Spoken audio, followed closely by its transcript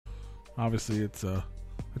Obviously, it's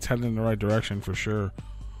heading in the right direction for sure.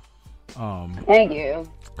 Thank you.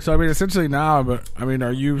 So I mean, essentially now, but I mean,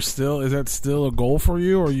 is that still a goal for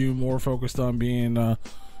you, or are you more focused on being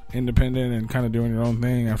independent and kind of doing your own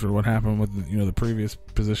thing after what happened with the previous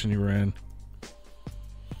position you were in?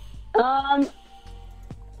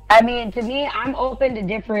 I mean, to me, I'm open to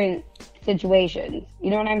different situations. You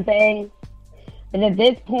know what I'm saying? And at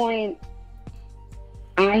this point,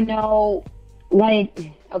 I know,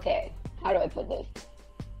 like, okay, how do I put this?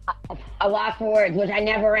 A lot for words, which I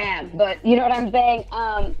never am, but you know what I'm saying?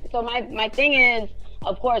 So my thing is,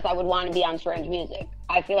 of course, I would want to be on Strange Music.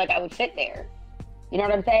 I feel like I would fit there. You know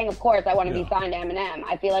what I'm saying? Of course, I want to be signed to Eminem.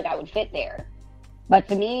 I feel like I would fit there. But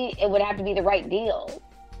to me, it would have to be the right deal.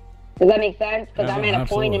 Does that make sense? Because I'm at a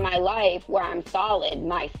point in my life where I'm solid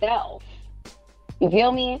myself. You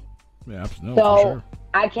feel me? Yeah, no, so for sure.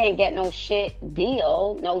 I can't get no shit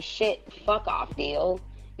deal, no shit fuck off deal.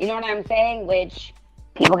 You know what I'm saying? Which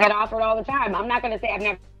people get offered all the time. I'm not going to say I've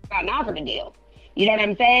never gotten offered a deal. You know what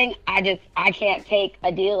I'm saying? I can't take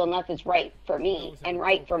a deal unless it's right for me and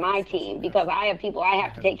right for my team, because I have people I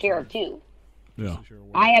have to take care of too. Yeah.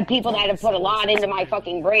 I have people that have put a lot into my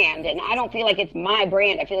fucking brand, and I don't feel like it's my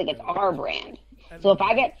brand. I feel like it's our brand. So if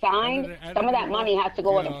I get signed, some of that money has to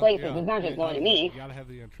go other places. It's not just going to me. You gotta have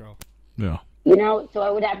the intro. Yeah. You know, so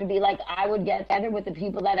it would have to be like, I would get together with the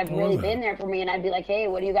people that have really been there for me, and I'd be like, hey,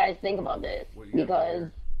 what do you guys think about this? Because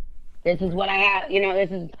this is what I have,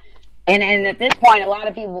 this is, and at this point, a lot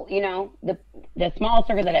of people, the small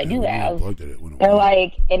circle that I do have, they're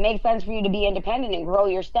like, it makes sense for you to be independent and grow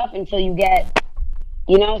your stuff until you get,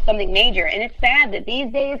 something major. And it's sad that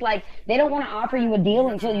these days, like, they don't want to offer you a deal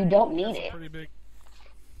until you don't need it.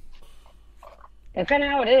 That's kind of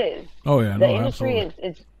how it is. Oh, yeah. The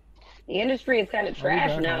industry is kind of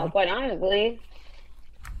trash now, quite honestly.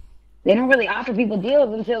 They don't really offer people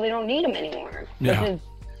deals until they don't need them anymore. Yeah.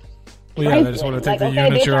 Well, yeah, they just want to take the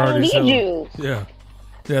unit you're already selling. Yeah.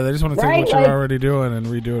 Yeah, they just want to take what you're already doing and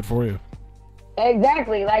redo it for you.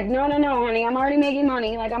 Exactly. Like, no, honey, I'm already making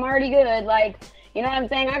money. Like, I'm already good. Like, you know what I'm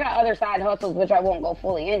saying? I got other side hustles, which I won't go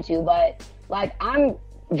fully into, but, like, I'm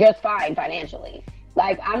just fine financially.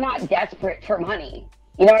 Like, I'm not desperate for money.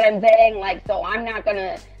 You know what I'm saying? Like, so I'm not going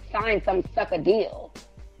to sign some sucker deal.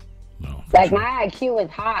 No, like, sure. my IQ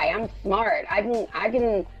is high. I'm smart. I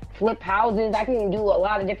can flip houses. I can do a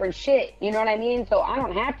lot of different shit. You know what I mean? So I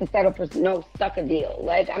don't have to settle for no sucker deal.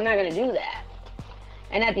 Like, I'm not going to do that.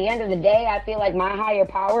 And at the end of the day, I feel like my higher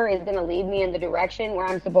power is going to lead me in the direction where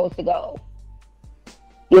I'm supposed to go.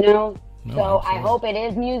 So absolutely. I hope it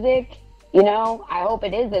is music. I hope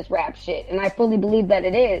it is this rap shit. And I fully believe that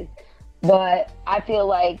it is. But I feel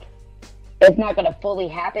like it's not going to fully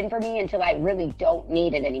happen for me until I really don't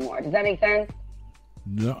need it anymore. Does that make sense?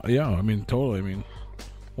 No, yeah, I mean, totally. I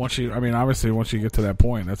mean, obviously, once you get to that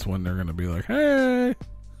point, that's when they're going to be like, hey,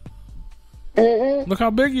 look how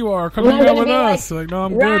big you are. Come hang out with us. Like, no,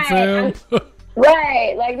 I'm good, fam.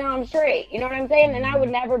 Right. Like, no, I'm straight. You know what I'm saying? And I would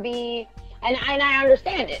never be, and I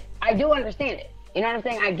understand it. I do understand it. You know what I'm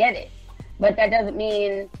saying? I get it. But that doesn't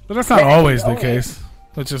mean. But that's not always the case.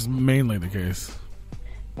 That's just mainly the case.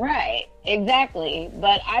 Right, exactly.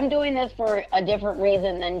 But I'm doing this for a different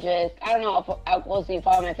reason than just, I don't know how closely you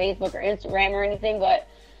follow my Facebook or Instagram or anything, but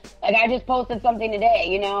like I just posted something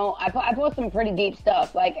today, I post some pretty deep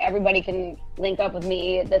stuff. Like everybody can link up with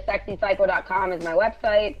me. TheSexyPsycho.com is my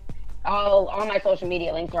website. All my social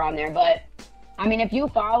media links are on there. But I mean, if you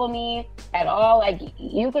follow me at all, like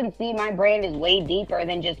you can see my brand is way deeper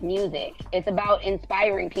than just music. It's about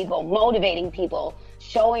inspiring people, motivating people,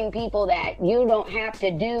 showing people that you don't have to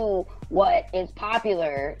do what is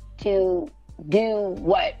popular to do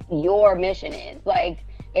what your mission is. Like,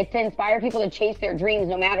 it's to inspire people to chase their dreams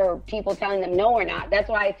no matter people telling them no or not. That's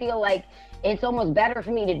why I feel like it's almost better for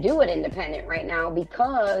me to do it independent right now,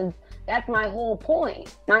 because that's my whole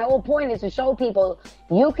point. My whole point is to show people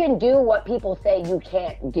you can do what people say you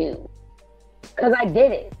can't do. Because I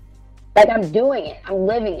did it. Like, I'm doing it. I'm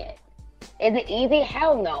living it. Is it easy?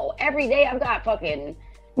 Hell no. Every day I've got fucking,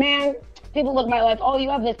 man, people look at my life, oh, you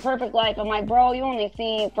have this perfect life. I'm like, bro, you only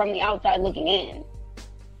see from the outside looking in.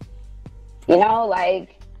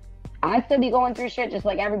 Like, I still be going through shit just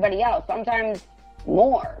like everybody else. Sometimes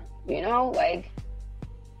more, like,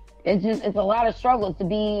 it's a lot of struggles to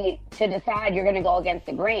decide you're going to go against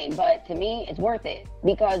the grain. But to me, it's worth it,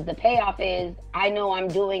 because the payoff is I know I'm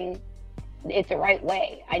doing it the right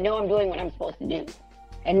way. I know I'm doing what I'm supposed to do.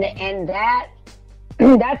 And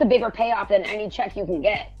that's a bigger payoff than any check you can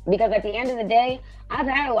get. Because at the end of the day, I've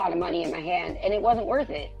had a lot of money in my hand and it wasn't worth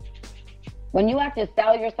it. When you have to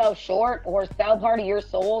sell yourself short or sell part of your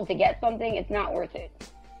soul to get something, it's not worth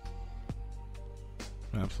it.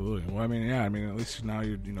 absolutely. Well, I mean, yeah, I mean, at least now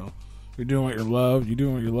you're doing what you love. You're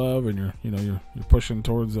doing what you love, and you're pushing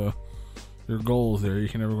towards your goals. There, you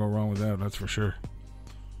can never go wrong with that. That's for sure.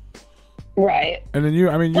 Right. And then you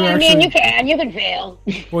can fail.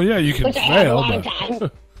 Well, yeah, you can fail,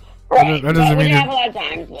 but right. that doesn't mean have a lot of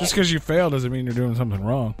times. Just because you fail doesn't mean you're doing something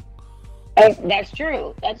wrong. That's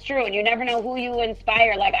true. That's true. And you never know who you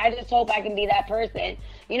inspire. Like, I just hope I can be that person.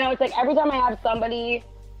 It's like every time I have somebody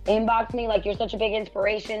inbox me, like, you're such a big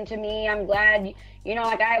inspiration to me. I'm glad,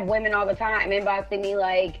 like, I have women all the time inboxing me,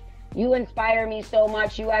 like, you inspire me so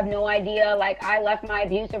much. You have no idea. Like, I left my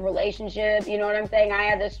abusive relationship. You know what I'm saying? I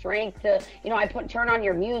had the strength to, I turn on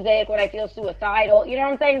your music when I feel suicidal. You know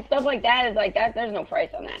what I'm saying? Stuff like that is like that. There's no price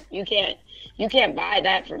on that. You can't buy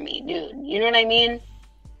that from me, dude. You know what I mean?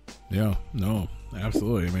 Yeah, no,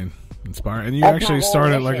 absolutely. I mean, inspiring. And you actually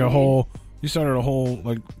started like a whole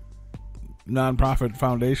like nonprofit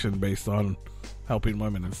foundation based on helping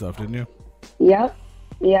women and stuff, didn't you? Yep.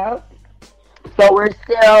 So we're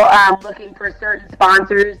still looking for certain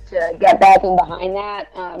sponsors to get backing behind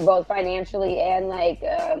that, both financially and like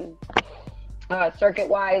circuit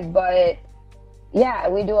wise. But yeah,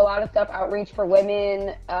 we do a lot of stuff, outreach for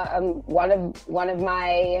women. One of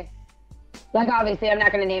my, like, obviously I'm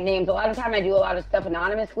not going to name names. A lot of time I do a lot of stuff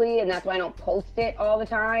anonymously, and that's why I don't post it all the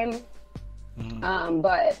time. Mm-hmm.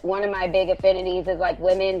 But one of my big affinities is like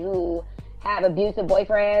women who have abusive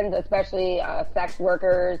boyfriends, especially sex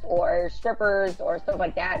workers or strippers or stuff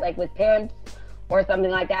like that, like with pimps or something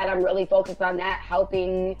like that. I'm really focused on that,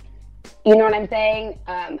 helping, you know what I'm saying?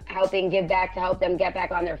 Helping give back to help them get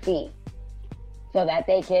back on their feet so that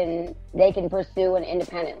they can pursue an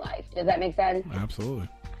independent life. Does that make sense? Absolutely.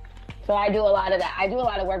 So I do a lot of that. I do a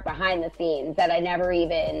lot of work behind the scenes that I never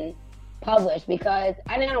even publish because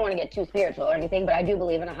I don't want to get too spiritual or anything, but I do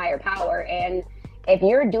believe in a higher power. And if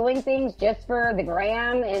you're doing things just for the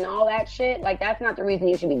gram and all that shit, like, that's not the reason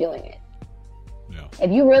you should be doing it. Yeah.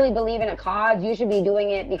 If you really believe in a cause, you should be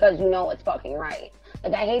doing it because you know it's fucking right.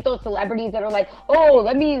 Like, I hate those celebrities that are like, oh,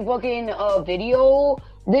 let me fucking video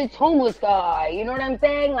this homeless guy. You know what I'm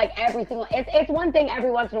saying? Like, it's one thing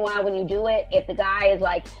every once in a while when you do it, if the guy is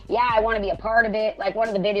like, yeah, I want to be a part of it. Like, one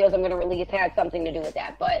of the videos I'm going to release has something to do with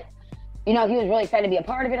that. But he was really excited to be a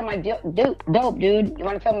part of it. I'm like, dope, dude. You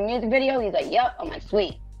want to film a music video? He's like, yep. I'm like,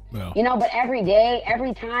 sweet. Yeah. But every day,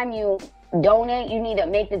 every time you donate, you need to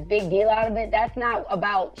make this big deal out of it. That's not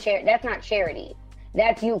about that's not charity.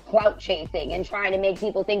 That's you clout chasing and trying to make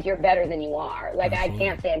people think you're better than you are. Like, absolutely. I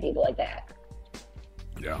can't stand people like that.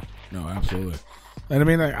 Yeah. No, absolutely. And I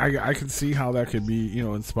mean, I can see how that could be,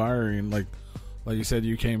 inspiring. Like you said,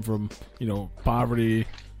 you came from, poverty.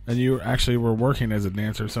 And you actually were working as a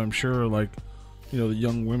dancer, so I'm sure, like, the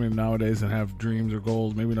young women nowadays that have dreams or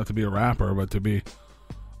goals, maybe not to be a rapper, but to be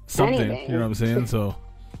something, anything. You know what I'm saying? So,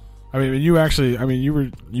 I mean, you were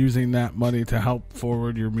using that money to help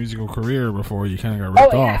forward your musical career before you kind of got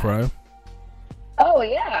ripped off, right? Oh,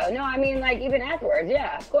 yeah. No, I mean, like, even afterwards,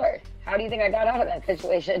 yeah, of course. How do you think I got out of that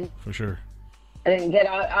situation? For sure. I didn't get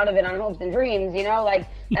out of it on hopes and dreams, like,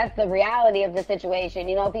 that's the reality of the situation.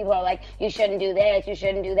 People are like, you shouldn't do this, you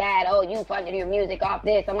shouldn't do that. Oh, you funded your music off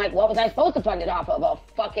this. I'm like, what was I supposed to fund it off of? A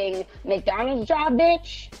fucking McDonald's job,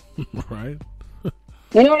 bitch? Right.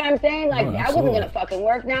 You know what I'm saying? Like, that wasn't going to fucking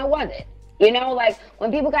work now, was it? Like,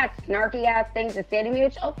 when people got snarky ass things to say to me,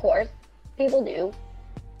 which, of course, people do,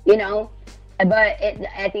 but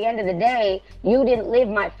at the end of the day, you didn't live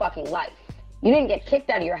my fucking life. You didn't get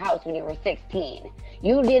kicked out of your house when you were 16.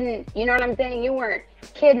 You didn't, you know what I'm saying? You weren't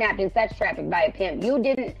kidnapped and sex trafficked by a pimp. You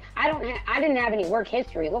didn't, I didn't have any work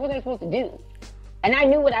history. What was I supposed to do? And I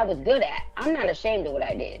knew what I was good at. I'm not ashamed of what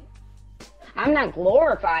I did. I'm not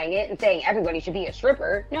glorifying it and saying everybody should be a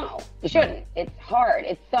stripper. No, you shouldn't. It's hard.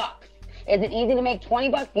 It sucks. Is it easy to make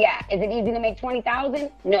 $20? Yeah. Is it easy to make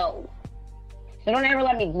 20,000? No. So don't ever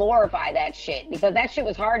let me glorify that shit, because that shit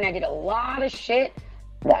was hard and I did a lot of shit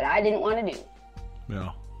that I didn't want to do.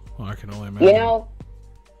 Yeah. Well, I can only imagine.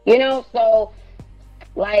 So,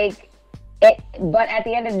 like, but at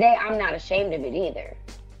the end of the day, I'm not ashamed of it either,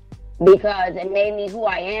 because it made me who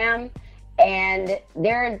I am. And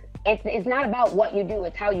it's not about what you do,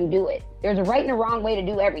 it's how you do it. There's a right and a wrong way to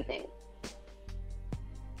do everything.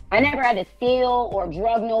 I never had to steal or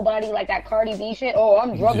drug nobody like that Cardi B shit. Oh,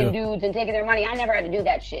 I'm drugging dudes and taking their money. I never had to do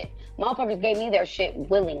that shit. Motherfuckers gave me their shit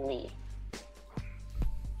willingly.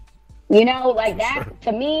 Like that,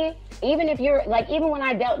 to me, even if you're, like, even when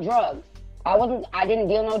I dealt drugs, I didn't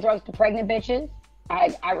deal no drugs to pregnant bitches.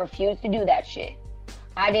 I refused to do that shit.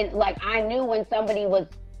 I knew when somebody was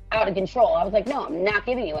out of control. I was like, no, I'm not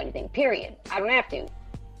giving you anything, period. I don't have to.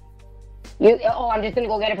 I'm just going to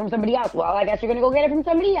go get it from somebody else. Well, I guess you're going to go get it from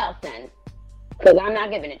somebody else then. Because I'm not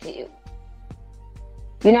giving it to you.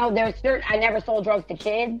 You know, I never sold drugs to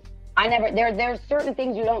kids. There's certain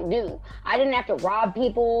things you don't do. I didn't have to rob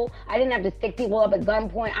people. I didn't have to stick people up at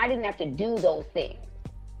gunpoint. I didn't have to do those things.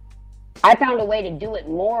 I found a way to do it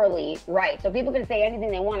morally right. So people can say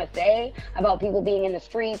anything they want to say about people being in the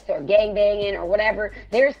streets or gangbanging or whatever.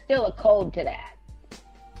 There's still a code to that.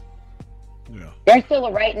 Yeah. There's still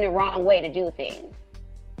a right and a wrong way to do things.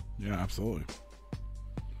 Yeah, absolutely.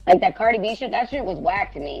 Like that Cardi B shit, that shit was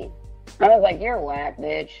whack to me. I was like, you're whack,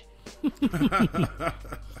 bitch.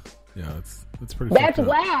 Yeah, that's pretty. That's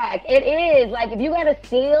whack. It is. Like, if you gotta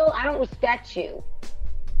steal, I don't respect you.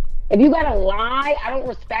 If you gotta lie, I don't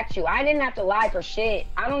respect you. I didn't have to lie for shit.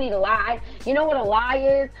 I don't need to lie. You know what a lie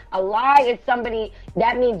is? A lie is somebody,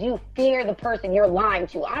 that means you fear the person you're lying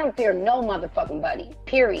to. I don't fear no motherfucking buddy.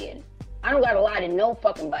 Period. I don't gotta lie to no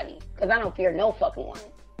fucking buddy. Because I don't fear no fucking one.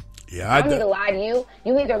 Yeah, I don't need to lie to you.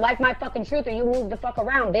 You either like my fucking truth or you move the fuck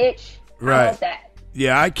around, bitch. Right. How about that?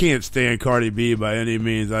 Yeah, I can't stand Cardi B by any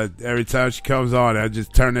means. Every time she comes on, I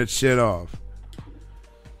just turn that shit off.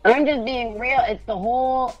 I'm just being real. It's the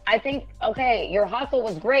whole, I think, okay, your hustle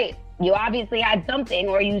was great. You obviously had something,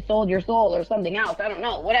 or you sold your soul or something else. I don't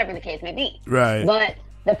know, whatever the case may be. Right. But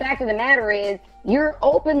the fact of the matter is, you're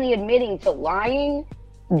openly admitting to lying,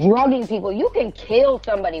 drugging people. You can kill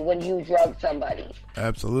somebody when you drug somebody.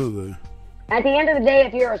 Absolutely. At the end of the day,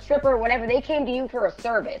 if you're a stripper or whatever, they came to you for a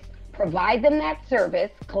service. Provide them that service,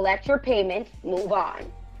 collect your payment, move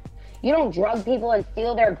on. You don't drug people and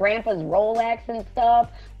steal their grandpa's Rolex and stuff.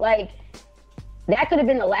 Like, that could have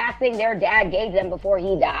been the last thing their dad gave them before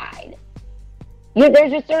he died.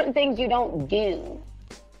 There's just certain things you don't do.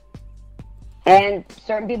 And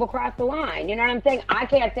certain people cross the line. You know what I'm saying? I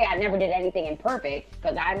can't say I never did anything imperfect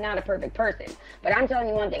because I'm not a perfect person. But I'm telling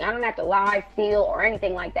you one thing. I don't have to lie, steal, or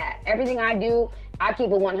anything like that. Everything I do, I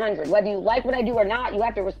keep it 100. Whether you like what I do or not, you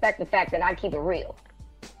have to respect the fact that I keep it real.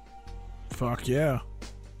 Fuck yeah.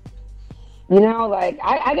 You know, like,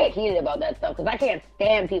 I get heated about that stuff because I can't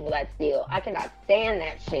stand people that steal. I cannot stand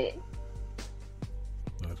that shit.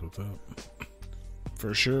 That's what's up.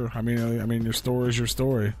 For sure. I mean, your story is your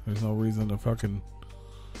story. There's no reason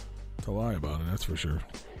to lie about it. That's for sure.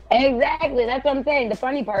 Exactly. That's what I'm saying. The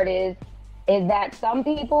funny part is that some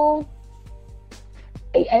people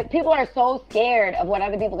are so scared of what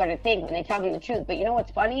other people are going to think when they tell them the truth. But you know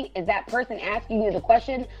what's funny is that person asking you the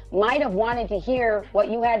question might have wanted to hear what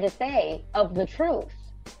you had to say of the truth.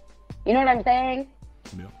 You know what I'm saying?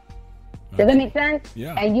 Yeah. Does that make sense?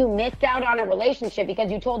 Yeah. And you missed out on a relationship because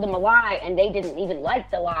you told them a lie and they didn't even like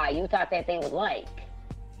the lie you thought that they would like.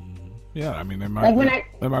 Yeah, I mean, they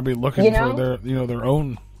might be looking for their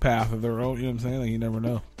own path of their own. You know what I'm saying? Like, you never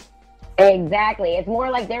know. Exactly. It's more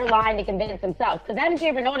like they're lying to convince themselves. Because haven't you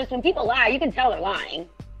ever noticed when people lie, you can tell they're lying?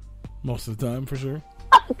 Most of the time, for sure.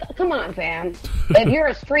 Come on, fam. If you're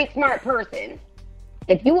a street smart person,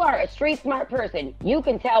 you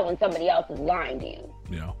can tell when somebody else is lying to you.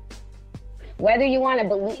 Yeah. Whether you want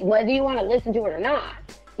to listen to it or not,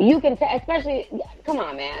 you can tell. Especially, come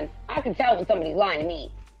on, man. I can tell when somebody's lying to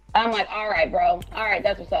me. I'm like, all right, bro. All right,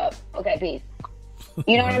 that's what's up. Okay, peace.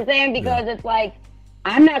 You know what I'm saying? Because it's like,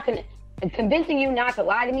 I'm not gonna. Convincing you not to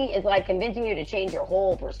lie to me is like convincing you to change your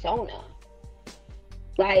whole persona.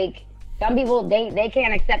 Like, some people, they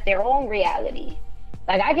can't accept their own reality.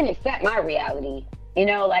 Like, I can accept my reality. You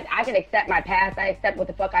know, like, I can accept my past. I accept what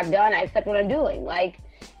the fuck I've done. I accept what I'm doing. Like,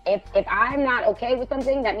 if I'm not okay with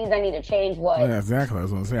something, that means I need to change what exactly. I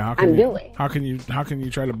was going to say, I'm doing. How can you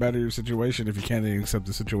try to better your situation if you can't even accept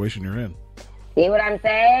the situation you're in? See what I'm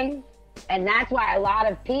saying? And that's why a lot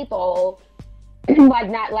of people... like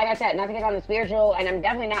I said, not to get on the spiritual, and I'm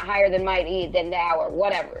definitely not higher than mighty, than thou, or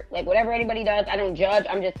whatever. Like, whatever anybody does, I don't judge.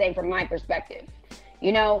 I'm just saying from my perspective.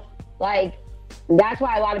 You know, like, that's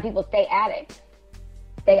why a lot of people stay addicts,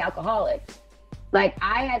 stay alcoholics. Like,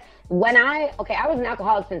 I was an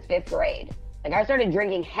alcoholic since 5th grade. Like, I started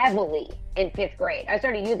drinking heavily in 5th grade. I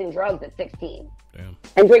started using drugs at 16. Damn.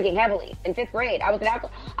 And drinking heavily in 5th grade. I was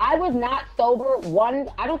not sober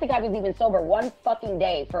I don't think I was even sober one fucking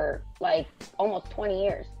day for like almost 20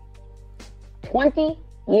 years. 20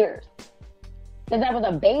 years. Because I was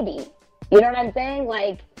a baby. You know what I'm saying?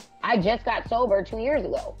 Like, I just got sober 2 years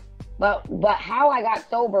ago. But how I got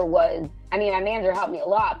sober was, I mean, my manager helped me a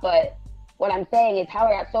lot, but what I'm saying is how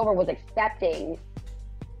I got sober was accepting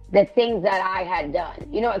the things that I had done.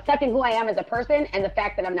 You know, accepting who I am as a person and the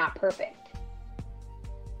fact that I'm not perfect.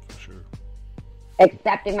 Sure.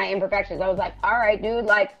 Accepting my imperfections. I was like, all right, dude,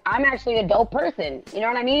 like, I'm actually a dope person. You know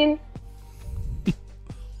what I mean?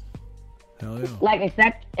 Hell yeah. Like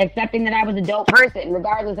accepting that I was a dope person,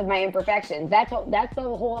 regardless of my imperfections. That's the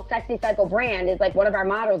whole Sexy Cycle brand. Is like one of our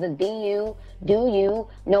mottos is be you, do you,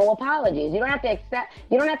 no apologies. You don't have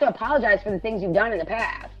to apologize for the things you've done in the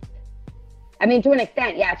past. I mean, to an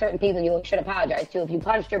extent, yeah, certain people you should apologize to. If you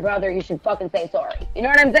punched your brother, you should fucking say sorry. You know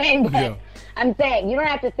what I'm saying? But yeah. I'm saying you don't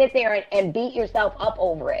have to sit there and beat yourself up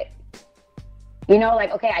over it. You know,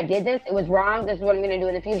 like, okay, I did this. It was wrong. This is what I'm going to do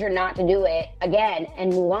in the future, not to do it again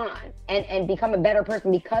and move on and become a better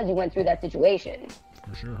person because you went through that situation.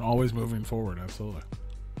 For sure. Always moving forward. Absolutely.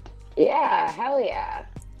 Yeah. Hell yeah.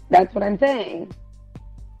 That's what I'm saying.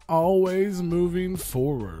 Always moving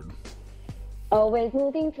forward. Always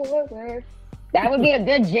moving forward. That would be a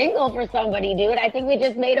good jingle for somebody, dude. I think we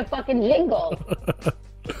just made a fucking jingle.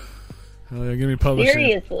 Hell yeah, give me publishing.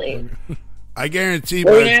 Seriously. I guarantee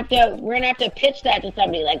we're gonna have to pitch that to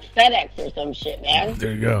somebody like FedEx or some shit, man.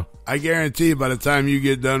 There you go. I guarantee by the time you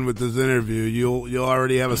get done with this interview, you'll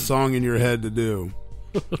already have a song in your head to do.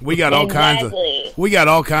 We got all kinds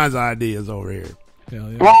of ideas over here. Hell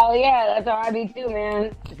yeah. Hell yeah, that's how I be too,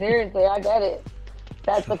 man. Seriously, I get it.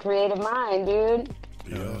 That's the creative mind, dude.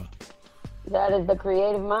 Yeah. That is the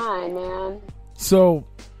creative mind, man. So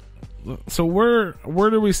where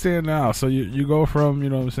do we stand now? So you go from, you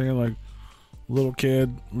know what I'm saying, like little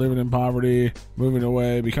kid living in poverty, moving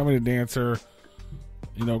away, becoming a dancer,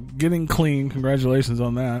 you know, getting clean. Congratulations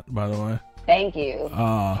on that, by the way. Thank you.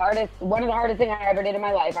 One of the hardest things I ever did in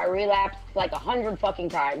my life. I relapsed like 100 fucking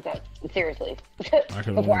times. Seriously,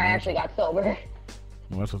 before I actually got sober.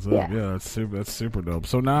 Well, that's what's up. Yeah, that's super dope.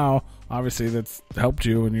 So now, obviously, that's helped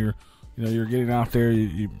you, and you're getting out there.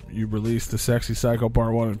 You released the Sexy Cycle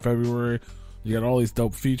Part 1 in February. You got all these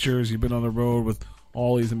dope features. You've been on the road with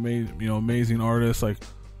all these amazing artists. Like,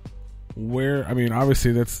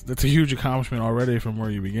 obviously that's a huge accomplishment already from where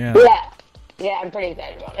you began. Yeah, I'm pretty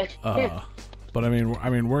excited about it. But I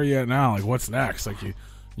mean, where are you at now? Like, what's next? Like,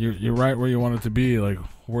 you're right where you want it to be. Like,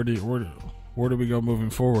 where do we go moving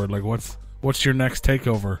forward? Like, what's your next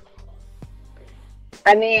takeover?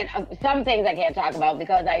 I mean, some things I can't talk about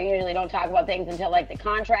because I usually don't talk about things until like the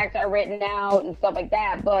contracts are written out and stuff like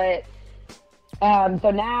that. But so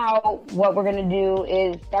now what we're gonna do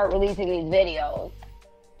is start releasing these videos,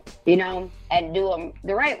 you know, and do them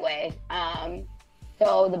the right way.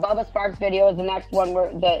 So the Bubba Sparxxx video is the next one.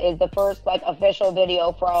 Is the first like official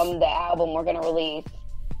video from the album we're gonna release.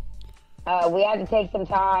 We had to take some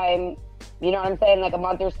time, you know what I'm saying, like a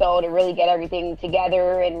month or so to really get everything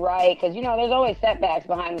together and right, because, you know, there's always setbacks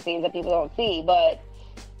behind the scenes that people don't see, but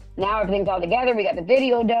now everything's all together. We got the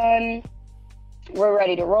video done. We're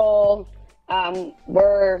ready to roll.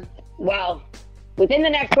 Within the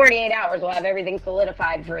next 48 hours, we'll have everything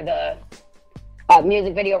solidified for the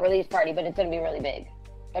music video release party, but it's going to be really big.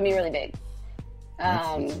 It's going to be really big.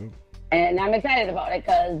 And I'm excited about it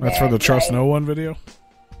because... That's for the Trust No One video?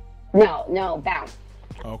 No, Bounce.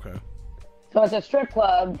 Okay. So it's a strip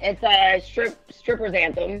club. It's a stripper's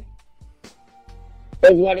anthem,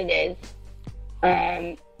 is what it is.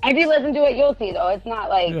 If you listen to it, you'll see, though. It's not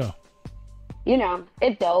like, you know,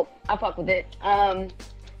 it's dope. I fuck with it.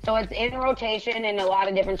 So it's in rotation in a lot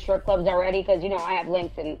of different strip clubs already because, you know, I have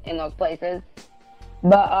links in those places.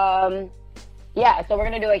 But, yeah, so we're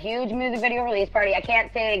going to do a huge music video release party. I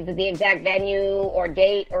can't say the exact venue or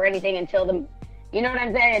date or anything until you know what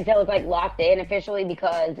I'm saying? Until it's like locked in officially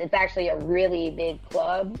because it's actually a really big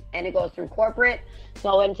club and it goes through corporate.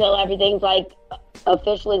 So until everything's like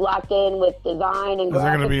officially locked in with design and graphics. Is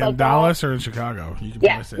it going to be in Dallas or in Chicago?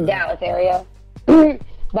 Dallas area.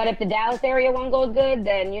 But if the Dallas area one goes good,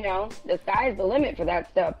 then, you know, the sky's the limit for that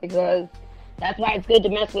stuff because that's why it's good to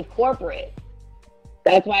mess with corporate.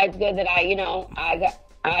 That's why it's good that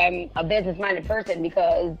I'm a business-minded person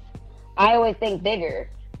because I always think bigger.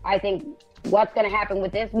 I think what's going to happen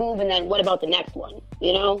with this move and then what about the next one,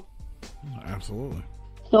 you know? Absolutely.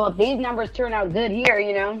 So if these numbers turn out good here,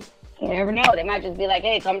 you know, you never know. They might just be like,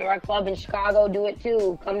 hey, come to our club in Chicago, do it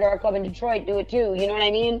too. Come to our club in Detroit, do it too. You know what I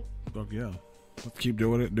mean? Fuck yeah. Let's keep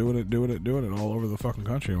doing it all over the fucking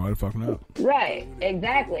country. Why the fuck not? Right,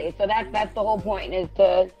 exactly. So that's the whole point is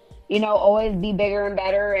to, you know, always be bigger and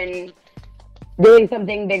better and doing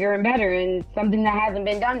something bigger and better and something that hasn't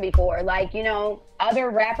been done before. Like, you know, other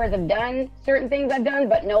rappers have done certain things I've done,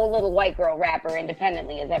 but no little white girl rapper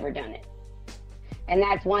independently has ever done it. And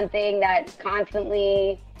that's one thing that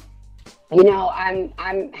constantly, you know,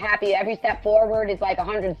 I'm happy. Every step forward is like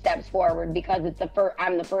 100 steps forward because it's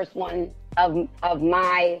I'm the first one of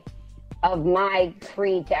my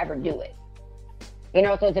creed to ever do it. You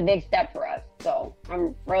know, so it's a big step for us. So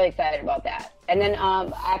I'm really excited about that. And then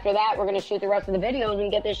after that, we're going to shoot the rest of the videos and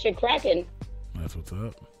get this shit cracking. That's what's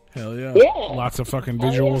up. Hell yeah. Yeah. Lots of fucking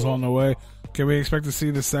visuals on the way. Can we expect to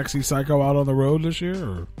see the Sexy Psycho out on the road this year?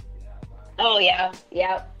 Or? Oh yeah,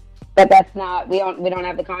 yeah. But that's not. We don't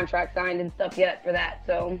have the contract signed and stuff yet for that.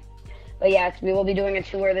 So, but yes, we will be doing a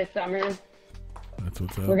tour this summer. That's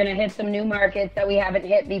what's up. We're gonna hit some new markets that we haven't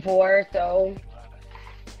hit before. So,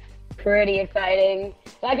 pretty exciting.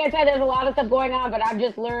 Like I said, there's a lot of stuff going on, but I've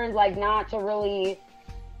just learned like not to really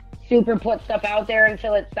super put stuff out there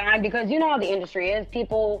until it's signed, because you know how the industry is.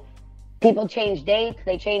 People change dates,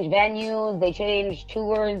 they change venues, they change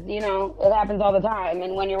tours. You know, it happens all the time.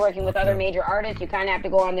 And when you're working with other major artists, you kind of have to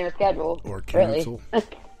go on their schedule. Or cancel.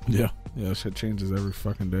 Yeah, shit changes every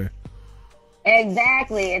fucking day.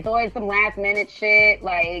 Exactly. It's always some last minute shit.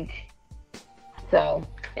 Like, so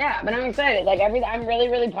yeah. But I'm excited. Like I'm really,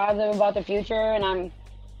 really positive about the future, and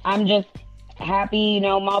I'm just happy. You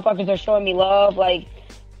know, motherfuckers are showing me love. Like.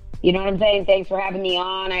 You know what I'm saying? Thanks for having me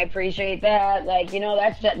on. I appreciate that. Like, you know,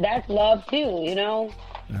 that's love too, you know?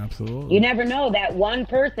 Absolutely. You never know that one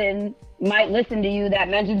person might listen to you that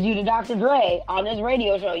mentions you to Dr. Dre on this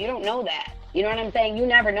radio show. You don't know that. You know what I'm saying? You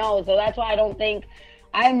never know. So that's why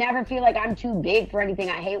I never feel like I'm too big for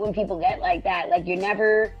anything. I hate when people get like that. Like,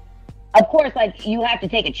 of course, like, you have to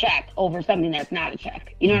take a check over something that's not a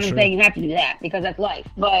check. You know what I'm saying? You have to do that because that's life.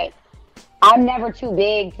 But I'm never too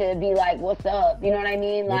big to be like, what's up? You know what I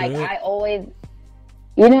mean? Like, I always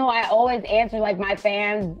answer, like, my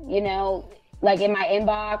fans, you know, like, in my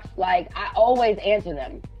inbox. Like, I always answer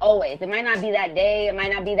them. Always. It might not be that day. It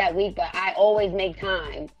might not be that week. But I always make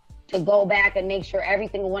time to go back and make sure every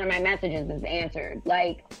single one of my messages is answered.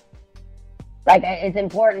 Like it's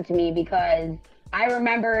important to me, because I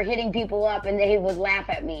remember hitting people up and they would laugh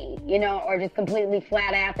at me, you know, or just completely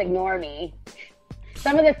flat ass ignore me.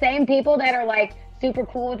 Some of the same people that are like super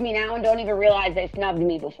cool with me now and don't even realize they snubbed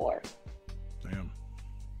me before. Damn.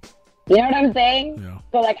 You know what I'm saying? Yeah.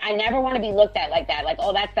 So like, I never want to be looked at like that. Like,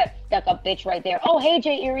 oh, that's that stuck up bitch right there. Oh, hey,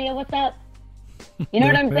 Jay Area, what's up? You know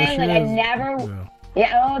what I'm saying? Like, I never.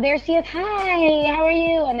 Yeah. Oh, there she is. Hi, how are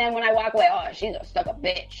you? And then when I walk away, oh, she's a stuck up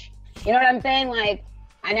bitch. You know what I'm saying? Like,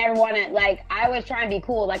 I never want to, like, I always try and be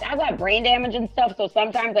cool. Like, I've got brain damage and stuff, so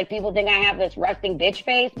sometimes, like, people think I have this resting bitch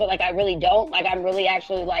face, but, like, I really don't. Like, I'm really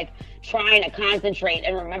actually, like, trying to concentrate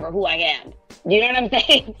and remember who I am. You know what I'm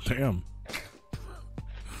saying? Damn.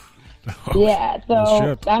 Yeah,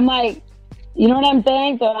 so I'm like, you know what I'm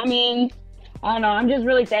saying? So, I mean, I don't know. I'm just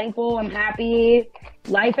really thankful. I'm happy.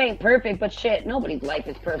 Life ain't perfect, but shit, nobody's life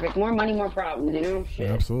is perfect. More money, more problems, you know? Shit.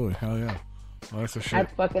 Yeah, absolutely. Hell yeah. Well, that's a shit.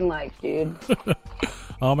 That's fucking life, dude.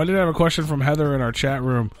 I did have a question from Heather in our chat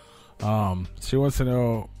room. She wants to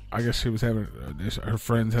know, I guess she was having, her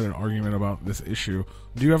friends had an argument about this issue.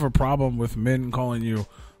 Do you have a problem with men calling you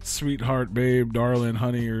sweetheart, babe, darling,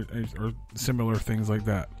 honey, or similar things like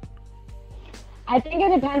that? I think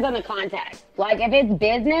it depends on the context. Like, if it's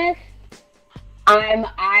business,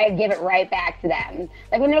 I give it right back to them.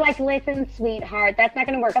 Like, when they're like, listen, sweetheart, that's not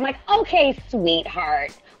going to work. I'm like, okay,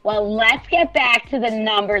 sweetheart. Well, let's get back to the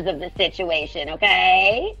numbers of the situation,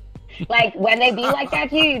 okay? Like, when they be like that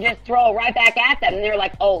to you, you just throw it right back at them, and they're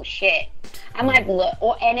like, oh, shit. I'm like, look,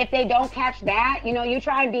 and if they don't catch that, you know, you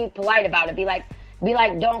try and be polite about it. Be like,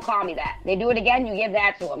 don't call me that. They do it again, you give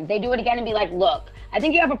that to them. They do it again and be like, look, I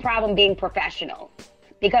think you have a problem being professional,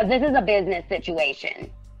 because this is a business situation.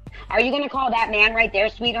 Are you going to call that man right there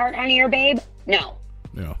sweetheart, honey, or babe? No.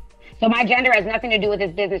 Yeah. So my gender has nothing to do with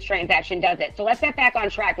this business transaction, does it? So let's get back on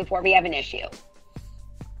track before we have an issue.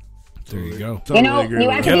 There you go. You know, you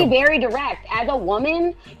have to be very direct. As a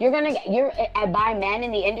woman, you're by men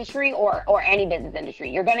in the industry or any business industry,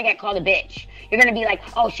 you're gonna get called a bitch. You're gonna be like,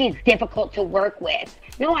 oh, she's difficult to work with.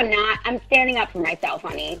 No, I'm not. I'm standing up for myself,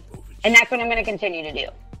 honey, and that's what I'm gonna continue to do.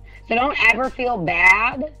 So don't ever feel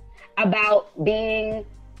bad about being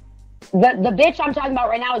the bitch I'm talking about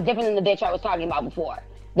right now is different than the bitch I was talking about before.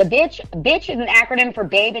 The bitch is an acronym for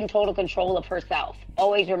babe in total control of herself.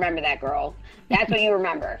 Always remember that, girl. That's what you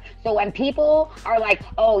remember. So when people are like,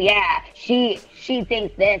 oh yeah, she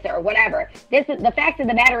thinks this or whatever, the fact of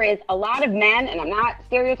the matter is, a lot of men, and I'm not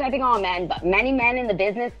stereotyping all men, but many men in the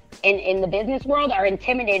business in the business world are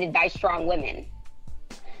intimidated by strong women,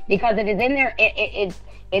 because it is in their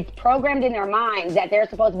it's programmed in their minds that they're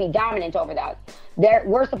supposed to be dominant over us.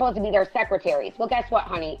 We're supposed to be their secretaries. Well, guess what,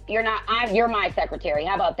 honey? You're not. You're my secretary.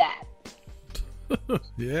 How about that?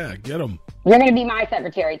 Yeah, get them. You're going to be my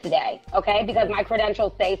secretary today, okay? Because my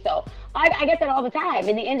credentials say so. I get that all the time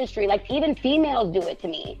in the industry. Like, even females do it to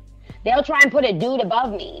me. They'll try and put a dude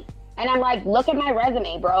above me. And I'm like, look at my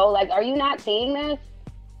resume, bro. Like, are you not seeing this?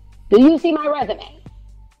 Do you see my resume?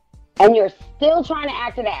 And you're still trying to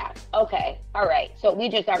act an ass. Okay, all right. So we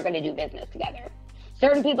just aren't going to do business together.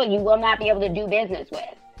 Certain people you will not be able to do business with.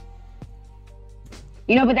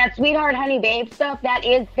 You know, but that sweetheart, honey, babe stuff, that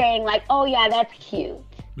is saying like, oh yeah, that's cute.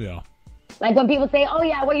 Yeah. Like when people say, oh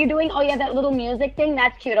yeah, what you're doing? Oh yeah, that little music thing,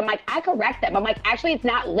 that's cute. I'm like, I correct them. I'm like, actually, it's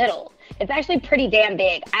not little. It's actually pretty damn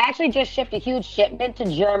big. I actually just shipped a huge shipment to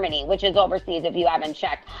Germany, which is overseas if you haven't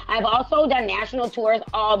checked. I've also done national tours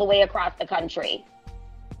all the way across the country.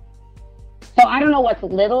 So I don't know what's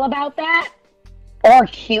little about that or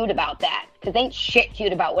cute about that. Because ain't shit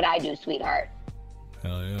cute about what I do, sweetheart.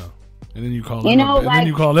 Hell yeah. And then you call them then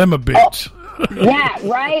you call them a bitch. Oh, yeah,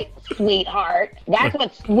 right, sweetheart. That's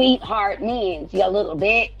what sweetheart means, you little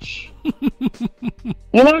bitch.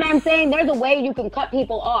 You know what I'm saying? There's a way you can cut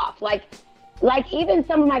people off. Like even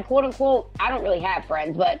some of my quote unquote, I don't really have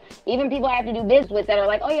friends, but even people I have to do business with that are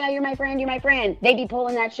like, oh yeah, you're my friend. They be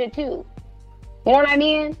pulling that shit too. You know what I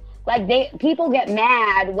mean? Like people get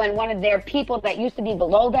mad when one of their people that used to be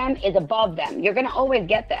below them is above them. You're gonna always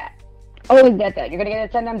get that. Always get that. You're gonna get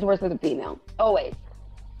it 10 times worse with a female. Always.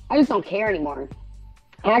 I just don't care anymore.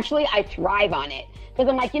 Actually, I thrive on it. Because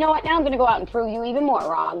I'm like, you know what? Now I'm going to go out and prove you even more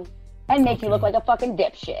wrong. And make you look like a fucking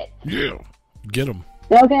dipshit. Yeah. Get them.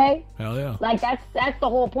 Okay? Hell yeah. Like, that's the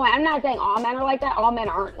whole point. I'm not saying all men are like that. All men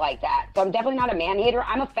aren't like that. So I'm definitely not a man-hater.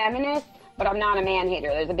 I'm a feminist, but I'm not a man-hater.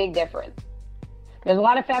 There's a big difference. There's a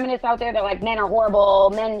lot of feminists out there that are like, men are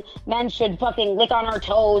horrible. Men should fucking lick on our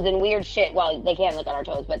toes and weird shit. Well, they can lick on our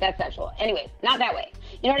toes, but that's sexual. Anyways, not that way.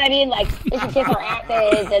 You know what I mean? Like, they should kiss our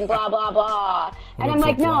asses and blah, blah, blah. And I'm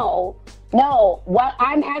like, no. What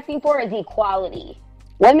I'm asking for is equality.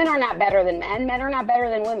 Women are not better than men. Men are not better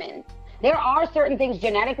than women. There are certain things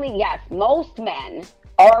genetically, yes, most men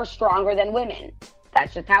are stronger than women.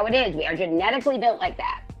 That's just how it is. We are genetically built like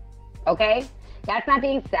that. Okay? That's not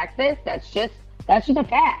being sexist. That's just a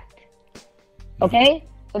fact. Okay?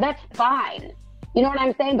 So that's fine. You know what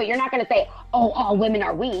I'm saying? But you're not going to say, oh, all women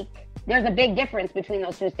are weak. There's a big difference between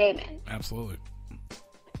those two statements. Absolutely.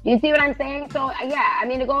 You see what I'm saying? So, yeah, I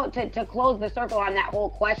mean, to close the circle on that whole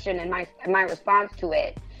question and my response to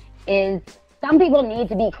it is some people need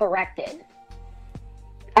to be corrected.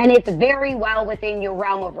 And it's very well within your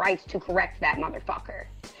realm of rights to correct that motherfucker.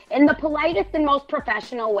 In the politest and most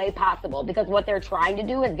professional way possible, because what they're trying to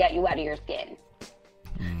do is get you out of your skin.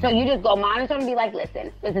 So you just go monitor and be like,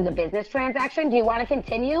 listen, this is a business transaction. Do you want to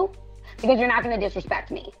continue? Because you're not going to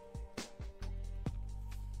disrespect me.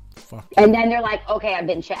 Fuck. And then they're like, okay, I've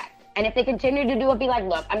been checked. And if they continue to do it, be like,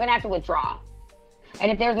 look, I'm going to have to withdraw.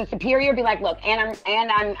 And if there's a superior, be like, look, I'm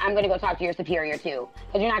going to go talk to your superior too.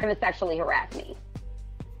 Because you're not going to sexually harass me.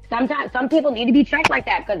 Sometimes some people need to be checked like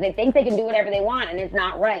that because they think they can do whatever they want and it's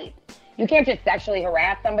not right. You can't just sexually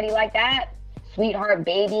harass somebody like that. Sweetheart,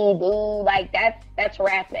 baby, boo, like that's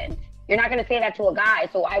harassment. You're not going to say that to a guy,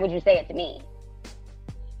 so why would you say it to me?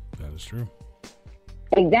 That is true.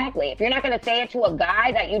 Exactly. If you're not going to say it to a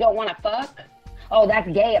guy that you don't want to fuck, oh, that's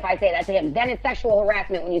gay if I say that to him. Then it's sexual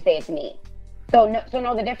harassment when you say it to me. So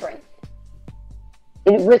know the difference.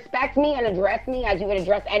 Respect me and address me as you would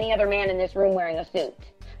address any other man in this room wearing a suit.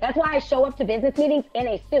 That's why I show up to business meetings in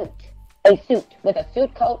a suit. A suit with a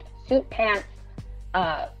suit coat, suit pants,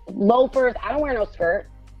 loafers. I don't wear no skirt.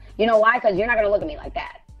 You know why? Because you're not going to look at me like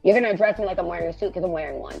that. You're going to address me like I'm wearing a suit because I'm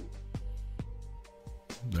wearing one.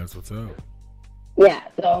 That's what's up. Yeah,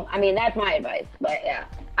 so, I mean, that's my advice. But, yeah,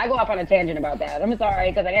 I go off on a tangent about that. I'm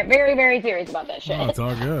sorry, because I get very, very serious about that shit. No, it's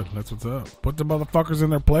all good. That's what's up. Put the motherfuckers in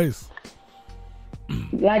their place.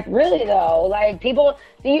 Like, really, though. Like, people,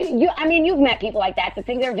 you've met people like that that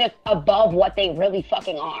think they're just above what they really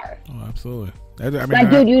fucking are. Oh, absolutely.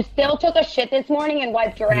 Dude, you still took a shit this morning and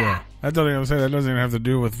wiped your ass. That doesn't even have to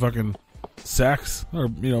do with fucking sex or,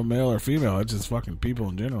 male or female. It's just fucking people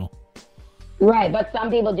in general. Right, but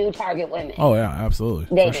some people do target women. Oh, yeah, absolutely.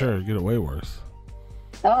 For sure. Get it way worse.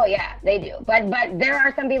 Oh, yeah, they do. But there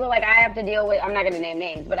are some people, like, I have to deal with, I'm not going to name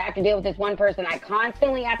names, but I have to deal with this one person. I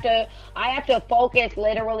have to focus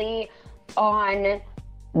literally on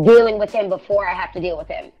dealing with him before I have to deal with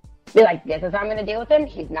him. Be like, this is how I'm going to deal with him.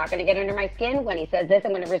 He's not going to get under my skin. When he says this,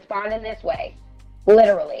 I'm going to respond in this way.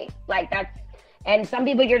 Literally. Like, and some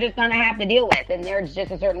people you're just going to have to deal with, and there's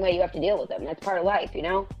just a certain way you have to deal with them. That's part of life,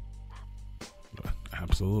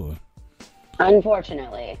 Absolutely.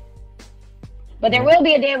 Unfortunately. But there will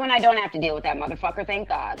be a day when I don't have to deal with that motherfucker, thank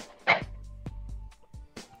God. Hell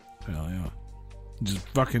yeah. Just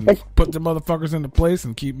fucking put the motherfuckers into place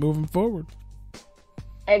and keep moving forward.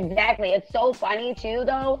 Exactly. It's so funny too,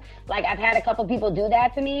 though. Like, I've had a couple people do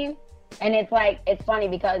that to me, and it's funny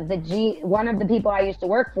because one of the people I used to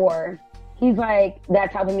work for, he's like,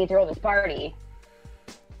 that's helping me throw this party.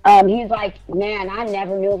 He's like, man, I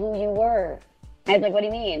never knew who you were. I was like, what do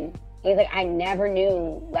you mean? He's like, I never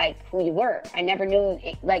knew, like, who you were. I never knew,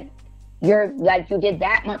 like, you did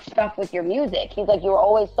that much stuff with your music. He's like, you were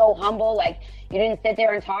always so humble. Like, you didn't sit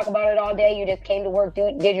there and talk about it all day. You just came to work,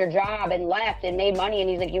 did your job, and left and made money. And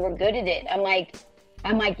he's like, you were good at it. I'm like,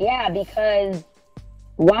 yeah, because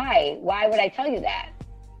why? Why would I tell you that?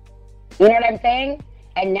 You know what I'm saying?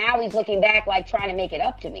 And now he's looking back, like, trying to make it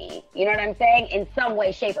up to me. You know what I'm saying? In some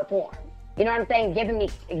way, shape, or form. You know what I'm saying?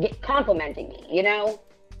 Complimenting me, you know?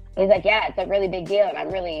 He's like, yeah, it's a really big deal, and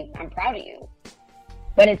I'm proud of you.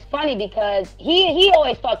 But it's funny because he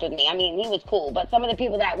always fucked with me. I mean, he was cool. But some of the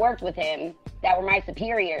people that worked with him, that were my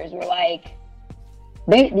superiors, were like,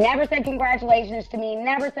 they never said congratulations to me,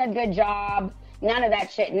 never said good job, none of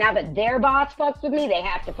that shit. Now that their boss fucks with me, they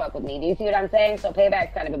have to fuck with me. Do you see what I'm saying? So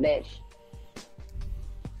Payback's kind of a bitch.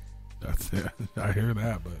 That's it. I hear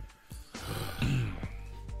that, but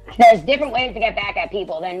there's different ways to get back at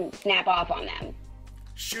people than snap off on them.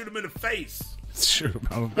 Shoot them in the face. Shoot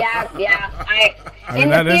them. Yeah. In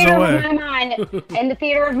the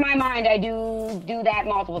theater of my mind, I do that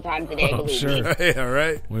multiple times a day. Oh, sure. Me. Yeah,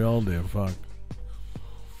 right. We all do. Fuck.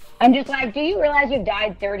 I'm just like, do you realize you've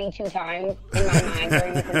died 32 times in my mind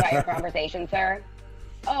during this entire conversation, sir?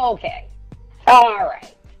 Okay. All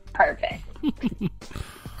right. Perfect.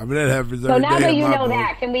 I mean, that happens every so now day that you know book.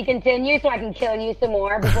 that, can we continue so I can kill you some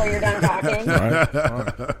more before you're done talking? All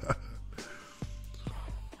right.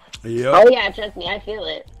 Yep. Oh, yeah, trust me, I feel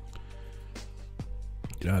it.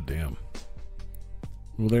 God damn.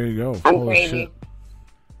 Well, there you go. I'm Holy crazy. Shit.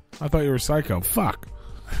 I thought you were psycho. Fuck.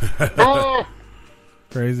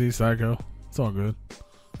 Crazy, psycho. It's all good.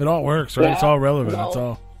 It all works, right? Yeah, it's all relevant. both. It's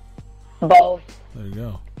all. Both. There you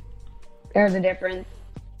go. There's a difference.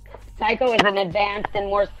 Psycho is an advanced and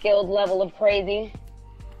more skilled level of crazy.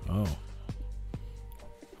 Oh.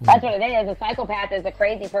 That's what it is. A psychopath is a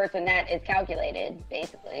crazy person that is calculated,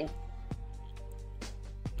 basically.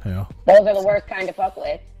 Yeah. Those are the worst kind to fuck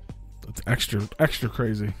with. That's extra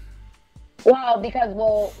crazy. Well, because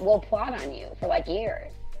we'll plot on you for like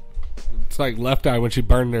years. It's like Left Eye when she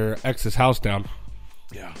burned her ex's house down.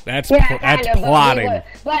 Yeah. That's kind of, plotting.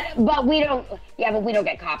 But we don't. Yeah, but we don't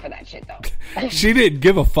get caught for that shit though. She didn't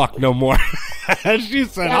give a fuck no more. She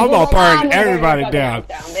said, Yeah, "I'm gonna burn I'm everybody gonna down."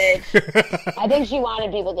 bitch. I think she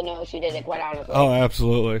wanted people to know she did it. Quite honestly. Oh,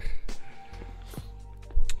 absolutely.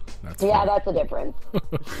 That's Yeah, fun. that's the difference.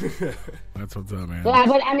 That's what's up, man. Yeah,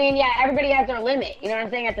 but I mean, yeah, everybody has their limit. You know what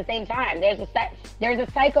I'm saying? At the same time, there's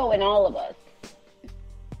a psycho in all of us.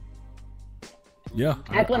 Yeah.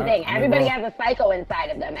 That's one thing. Everybody has a psycho inside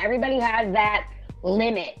of them. Everybody has that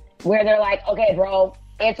limit where they're like, okay, bro,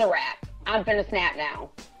 it's a wrap. I'm finna snap now.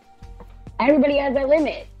 Everybody has their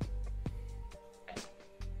limit.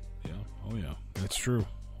 Yeah. Oh, yeah. That's true.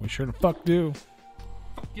 We sure the fuck do.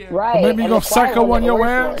 Right. Maybe you And go the quiet psycho ones on are your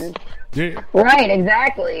the ass. worst ones. Yeah. Right,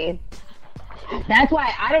 exactly. That's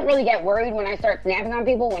why I don't really get worried when I start snapping on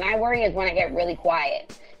people. When I worry is when I get really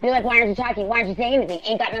quiet. They're like, why aren't you talking? Why aren't you saying anything?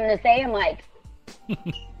 Ain't got nothing to say? I'm like,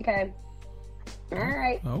 okay. All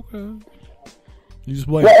right. Okay. You just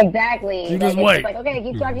wait. Yeah, exactly. You just it's wait. Like, okay,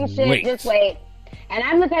 keep talking shit. Wait. Just wait. And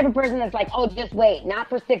I'm the type of person that's like, oh, just wait. Not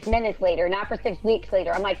for 6 minutes later. Not for 6 weeks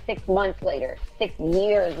later. I'm like 6 months later. 6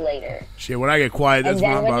 years later. Shit, when I get quiet, that's And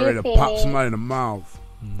when then I'm when about you ready to see pop me- somebody in the mouth.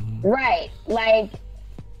 Right. Like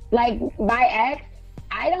my ex,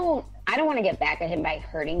 I don't want to get back at him by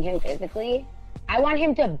hurting him physically. I want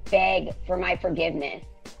him to beg for my forgiveness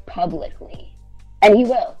publicly. And he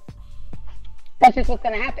will. That's just what's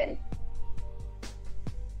gonna happen.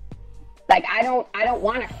 Like I don't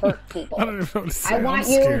want to hurt people. I don't even know what to say. I I'm want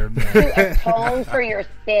you scared, man. to atone for your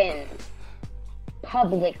sins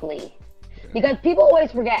publicly. Because people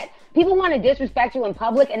always forget. People want to disrespect you in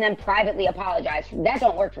public and then privately apologize. That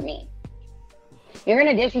don't work for me. You're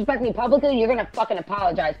going to disrespect me publicly, you're going to fucking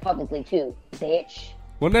apologize publicly too, bitch.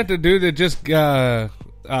 Wasn't that the dude that just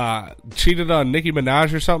cheated on Nicki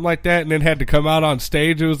Minaj or something like that, and then had to come out on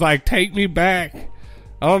stage? It was like, "Take me back."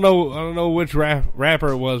 I don't know which rapper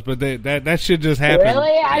it was, but that shit just happened.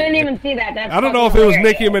 Really? I didn't even see that. That's I don't know if it was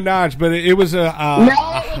Nicki Minaj, but it was a no,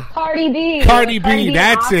 it was Cardi B. Cardi B.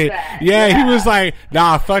 That's it. Offset. Yeah, he was like,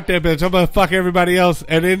 "Nah, fuck that bitch. I'm gonna fuck everybody else."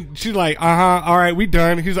 And then she's like, all right, we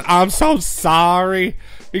done. He's like, "I'm so sorry."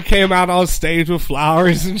 He came out on stage with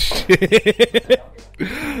flowers and shit.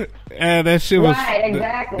 And that shit was Right,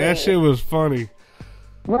 exactly. That shit was funny.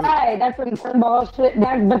 Right, that's some bullshit.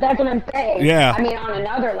 But that's what I'm saying. Yeah. I mean, on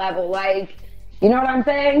another level, like, you know what I'm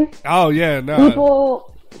saying? Oh yeah, no.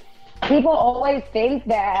 People always think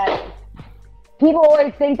that. People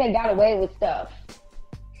always think they got away with stuff.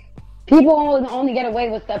 People only get away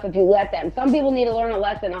with stuff if you let them. Some people need to learn a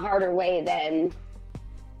lesson a harder way than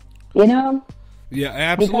You know? Yeah,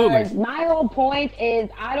 absolutely. Because my whole point is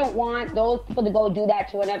I don't want those people to go do that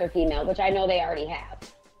to another female, which I know they already have,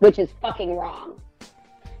 which is fucking wrong.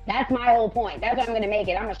 That's my whole point. That's what I'm going to make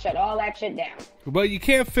it. I'm going to shut all that shit down. But you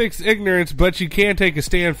can't fix ignorance, but you can take a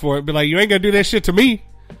stand for it. Be like, you ain't going to do that shit to me.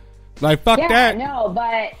 Like, fuck that. Yeah, no,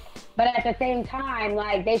 but at the same time,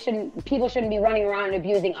 like, people shouldn't be running around and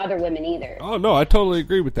abusing other women either. Oh, no, I totally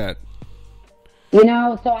agree with that. You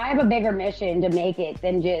know, so I have a bigger mission to make it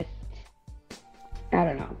than just, I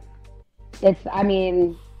don't know.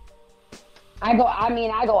 I go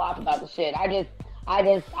off about the shit.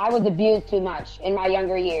 I was abused too much in my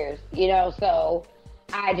younger years, you know, so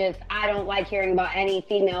I don't like hearing about any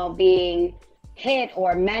female being hit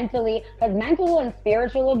or mentally, because mental and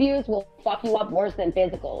spiritual abuse will fuck you up worse than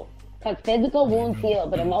physical. Because physical wounds heal,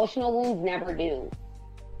 but emotional wounds never do.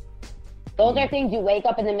 Those are things you wake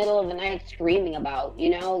up in the middle of the night screaming about, you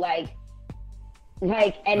know, like, and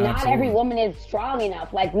Absolutely. Not every woman is strong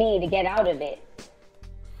enough like me to get out of it.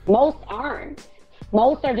 Most aren't.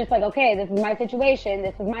 Most are just like, okay, this is my situation,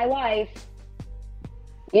 this is my life.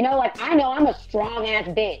 You know, like, I know I'm a strong ass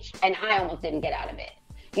bitch, and I almost didn't get out of it.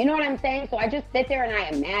 You know what I'm saying? So I just sit there and I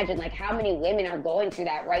imagine, like, how many women are going through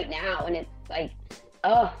that right now, and it's like,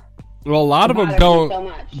 ugh. Well, a lot of them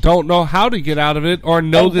don't know how to get out of it or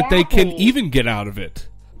know that they can even get out of it.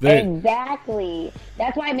 Exactly.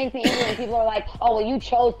 That's why it makes me angry when people are like, oh, well, you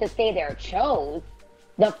chose to stay there. Chose?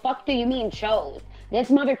 The fuck do you mean chose? This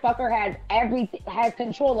motherfucker has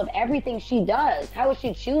control of everything she does. How is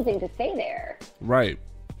she choosing to stay there? Right.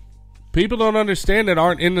 People don't understand that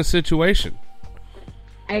aren't in the situation.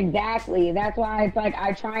 Exactly. That's why it's like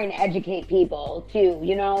I try and educate people too,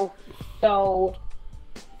 you know, so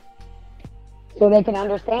they can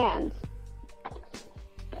understand.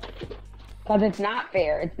 Because it's not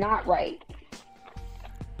fair. It's not right.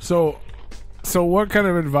 So what kind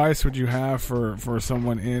of advice would you have for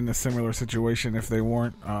someone in a similar situation if they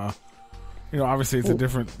weren't, you know, obviously it's a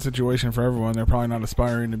different situation for everyone. They're probably not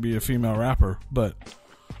aspiring to be a female rapper, but,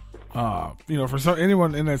 you know, for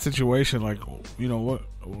anyone in that situation, like, you know,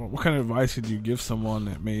 what kind of advice could you give someone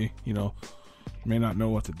that may not know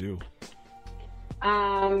what to do?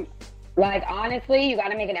 Like, honestly, you got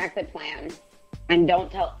to make an exit plan and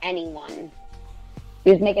don't tell anyone.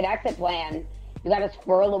 You just make an exit plan. You got to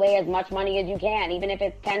squirrel away as much money as you can. Even if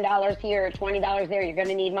it's $10 here or $20 there, you're going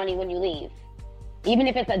to need money when you leave. Even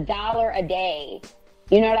if it's $1 a day,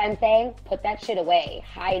 you know what I'm saying? Put that shit away.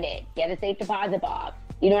 Hide it. Get a safe deposit box.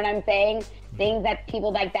 You know what I'm saying? Things that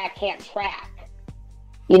people like that can't track.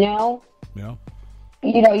 You know? Yeah.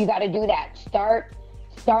 You know, you got to do that.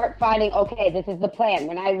 Start finding, okay, this is the plan.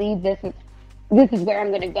 When I leave, this is where I'm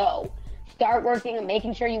going to go. Start working and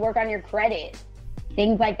making sure you work on your credit.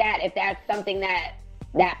 Things like that, if that's something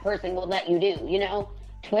that person will let you do, you know?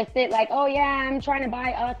 Twist it like, oh yeah, I'm trying to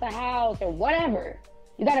buy us a house or whatever.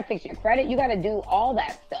 You got to fix your credit. You got to do all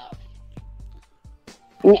that stuff.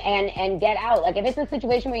 And get out. Like, if it's a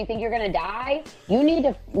situation where you think you're going to die, you need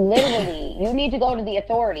to go to the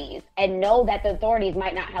authorities and know that the authorities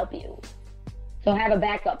might not help you. So have a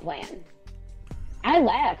backup plan. I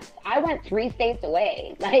left. I went 3 states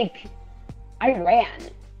away. Like, I ran.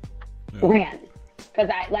 Because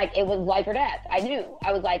it was life or death. I knew.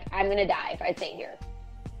 I was like, I'm going to die if I stay here.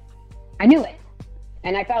 I knew it.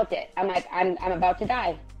 And I felt it. I'm like, I'm about to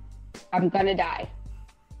die. I'm going to die.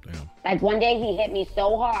 Damn. Like, one day he hit me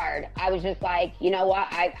so hard, I was just like, you know what?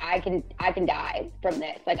 I can die from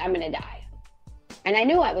this. Like, I'm going to die. And I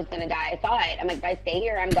knew I was going to die. I saw it. I'm like, if I stay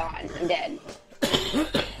here, I'm gone. I'm dead.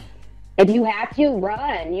 If you have to,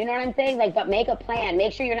 run. You know what I'm saying? Like, but make a plan.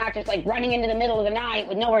 Make sure you're not just, like, running into the middle of the night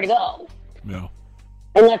with nowhere to go. Yeah.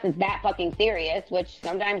 Unless it's that fucking serious, which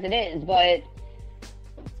sometimes it is. But,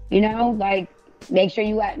 you know, like, make sure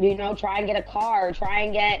you try and get a car. Try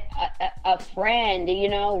and get a friend. You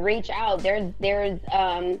know, reach out. There's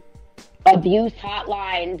abuse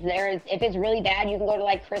hotlines. If it's really bad, you can go to,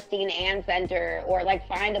 like, Christine Ann Center or, like,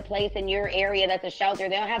 find a place in your area that's a shelter.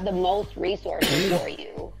 They'll have the most resources for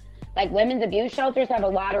you. Like, women's abuse shelters have a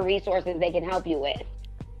lot of resources they can help you with.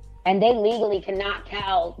 And they legally cannot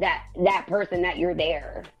tell that person that you're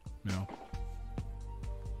there. No.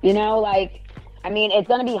 You know, like, I mean, it's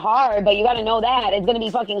going to be hard, but you got to know that. It's going to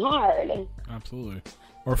be fucking hard. Absolutely.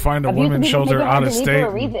 Or find a women's shelter out of state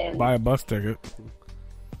and buy a bus ticket.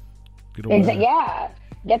 Get away. Yeah.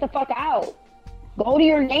 Get the fuck out. Go to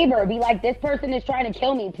your neighbor. Be like, this person is trying to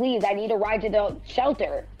kill me. Please, I need a ride to the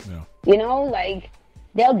shelter. Yeah. You know, like,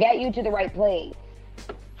 they'll get you to the right place.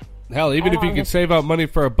 Hell, even if you could save up money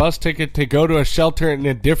for a bus ticket to go to a shelter in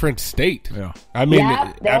a different state. Yeah. I mean,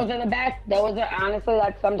 yeah, those are the best. Those are honestly,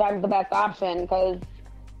 like, sometimes the best option because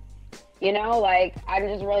You know, like, I'm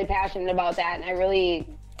just really passionate about that, and I really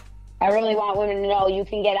want women to know you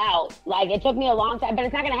can get out. Like, it took me a long time, but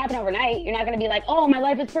it's not going to happen overnight. You're not going to be like, oh, my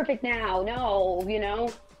life is perfect now. No, you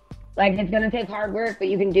know? Like, it's going to take hard work, but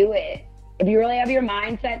you can do it. If you really have your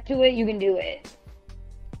mindset to it, you can do it.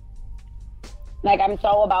 Like, I'm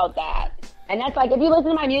so about that. And that's like, if you listen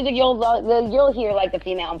to my music, you'll hear, like, the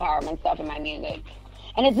female empowerment stuff in my music.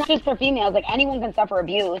 And it's not just for females. Like, anyone can suffer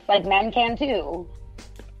abuse. Like, men can, too.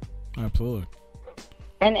 Absolutely.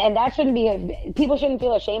 And that shouldn't be, people shouldn't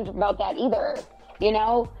feel ashamed about that either, you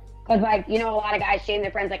know? Because, like, you know, a lot of guys shame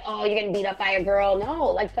their friends, like, oh, you're getting beat up by a girl. No,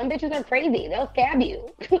 like, some bitches are crazy. They'll stab you.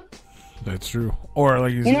 That's true. Or,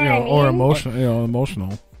 like, you know what I mean? or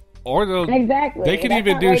emotional. Or exactly. They can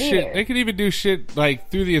even do right shit. either. They can even do shit,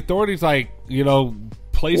 like, through the authorities, like, you know,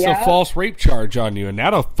 place a false rape charge on you, and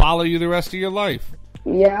that'll follow you the rest of your life.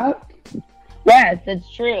 Yep. Yes,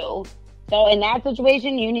 it's true. So in that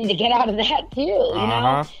situation, you need to get out of that too. You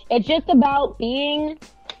know, it's just about do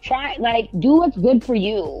what's good for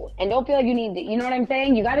you, and don't feel like you need to. You know what I'm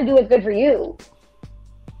saying? You got to do what's good for you.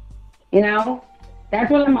 You know, that's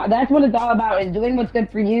what it's all about, is doing what's good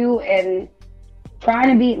for you and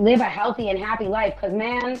trying to live a healthy and happy life. Because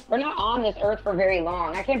man, we're not on this earth for very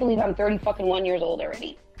long. I can't believe I'm 31 years old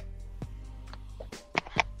already.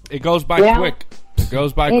 It goes by quick. It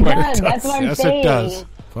goes by quick. Does. That's what I'm saying. It does.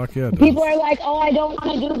 Fuck yeah. People are like, oh, I don't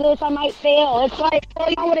want to do this. I might fail. It's like, well,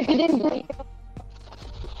 you know what? If you didn't do it,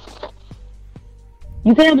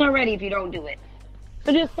 you failed already if you don't do it.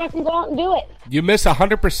 So just fucking go out and do it. You miss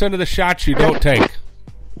 100% of the shots you don't take.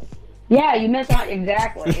 Yeah, you miss out.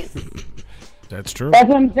 Exactly. That's true. That's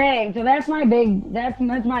what I'm saying. So that's my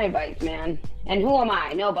my advice, man. And who am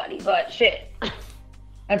I? Nobody. But shit.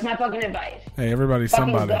 That's my fucking advice. Hey, everybody's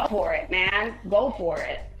fucking somebody. Go for it, man. Go for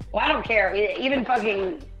it. Well, I don't care. Even the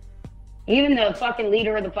fucking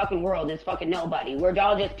leader of the fucking world is fucking nobody. We're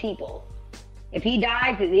all just people. If he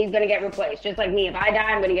dies, he's gonna get replaced. Just like me. If I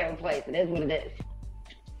die, I'm gonna get replaced. It is what it is.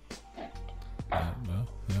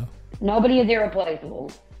 Yeah. Nobody is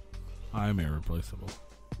irreplaceable. I'm irreplaceable.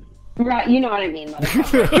 Right, you know what I mean,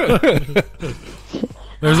 motherfucker.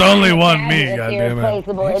 There's only one me, goddammit.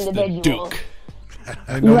 Irreplaceable individual. Duke.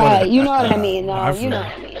 Right, you know what I mean, though. You know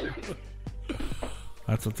what I mean.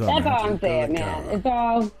 That's what's up. That's all I'm saying, man.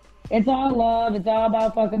 It's all love. It's all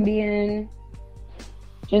about fucking being,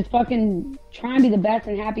 just fucking trying to be the best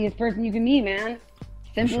and happiest person you can be, man.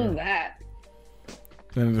 Simple as that.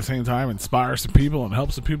 And at the same time, inspire some people and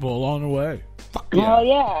help some people along the way. Oh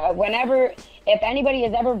yeah. If anybody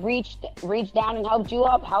has ever reached down and helped you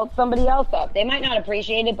up, help somebody else up. They might not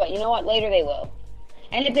appreciate it, but you know what? Later they will.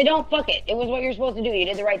 And if they don't, fuck it. It was what you're supposed to do. You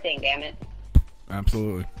did the right thing, damn it.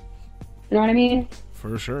 Absolutely. You know what I mean?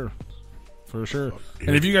 For sure.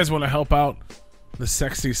 And if you guys want to help out the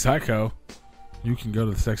Sexy Psycho, you can go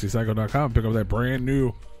to thesexypsycho.com and pick up that brand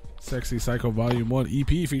new Sexy Psycho Volume 1 EP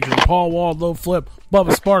featuring Paul Wall, Low Flip,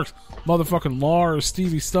 Bubba Sparks, motherfucking Lars,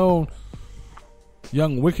 Stevie Stone,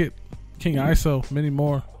 Young Wicked, King ISO, many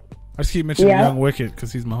more. I just keep mentioning Young Wicked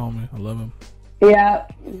because he's my homie. I love him. Yeah.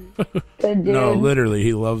 Good dude. No, literally,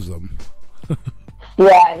 he loves them.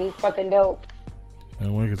 Yeah, he's fucking dope.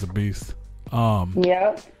 Young Wicked's a beast.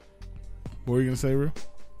 Yep. What were you going to say, Rue?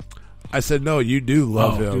 I said, no, you do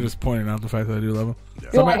love him. You're just pointing out the fact that I do love him.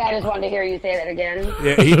 I feel like I just wanted to hear you say that again.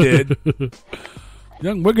 Yeah, he did.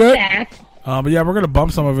 Young, we're good. Yeah. But yeah, we're going to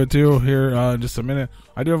bump some of it too here in just a minute.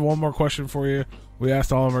 I do have one more question for you. We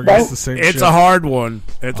asked all of our guests the same shit. It's a hard one.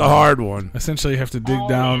 It's a hard one. Essentially, you have to dig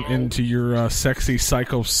down into your sexy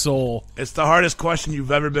psycho soul. It's the hardest question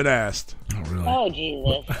you've ever been asked. Oh, really? Oh,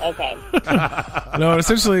 Jesus. Okay. No,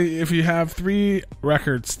 essentially, if you have 3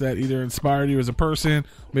 records that either inspired you as a person,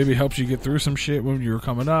 maybe helps you get through some shit when you were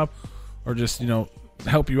coming up, or just,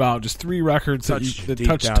 help you out, just 3 records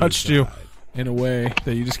that touched you in a way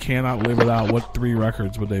that you just cannot live without, what 3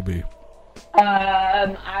 records would they be?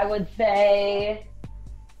 I would say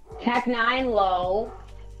Tech 9 Low,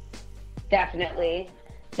 definitely.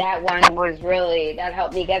 That one was that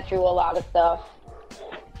helped me get through a lot of stuff.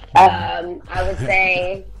 I would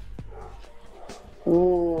say,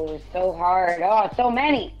 so hard. Oh, so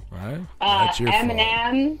many. Right. That's your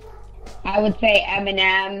Eminem. fault. I would say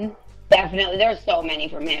Eminem, definitely. There's so many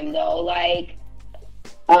from him, though. Like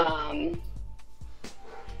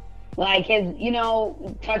his,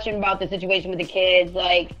 touching about the situation with the kids,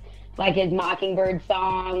 like his Mockingbird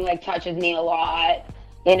song, touches me a lot,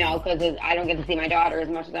 because I don't get to see my daughter as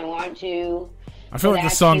much as I want to. I feel like the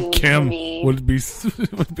song Kim would be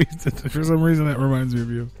for some reason that reminds me of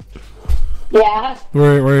you. Yeah.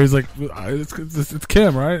 Where he's like, it's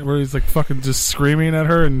Kim, right? Where he's like fucking just screaming at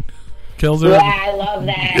her and Kills her. Yeah, I love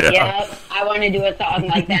that. Yep. I want to do a song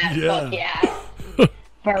like that. Fuck yeah.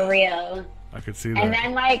 For real. I could see that. And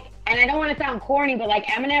then, like, and I don't want to sound corny, but, like,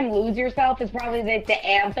 Eminem Lose Yourself is probably the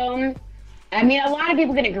anthem. I mean, a lot of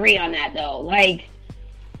people can agree on that, though. Like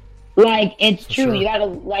it's true. Sure. You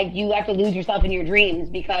have to lose yourself in your dreams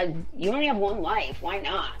because you only have one life. Why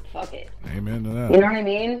not? Fuck it. Amen to that. You know what I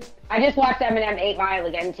mean? I just watched Eminem 8 Mile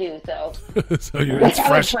again, too, so. So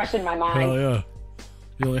it's fresh in my mind. Hell yeah.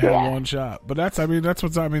 You only have one shot. But that's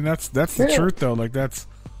the truth, though. Like, that's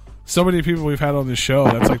so many people we've had on this show.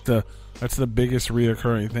 That's the biggest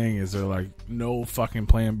reoccurring thing is they're like, no fucking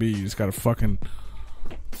plan B. You just got to fucking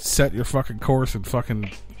set your fucking course and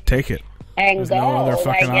fucking take it. And There's go. no other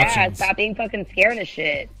fucking options. Stop being fucking scared of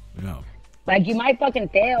shit. Yeah. Like, you might fucking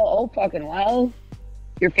fail. Oh, fucking well.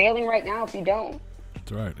 You're failing right now if you don't.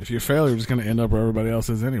 That's right. If you fail, you're just going to end up where everybody else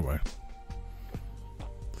is anyway.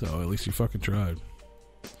 So at least you fucking tried.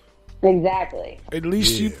 Exactly. At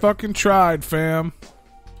least you fucking tried, fam.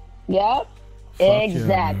 Yep.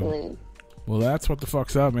 Exactly. Yeah, well, that's what the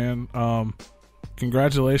fuck's up, man.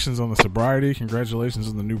 Congratulations on the sobriety. Congratulations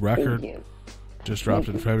on the new record. Thank you. Just dropped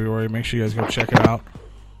in February. Make sure you guys go check it out.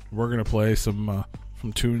 We're gonna play some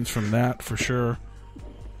tunes from that for sure.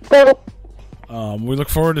 We look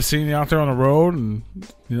forward to seeing you out there on the road, and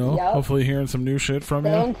hopefully hearing some new shit from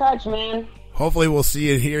you. Stay in touch, man. Hopefully, we'll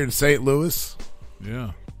see you here in St. Louis.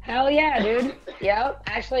 Yeah. Hell yeah, dude. Yep.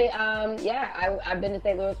 Actually, I've been to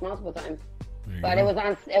St. Louis multiple times, but it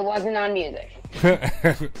wasn't on music.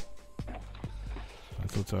 That's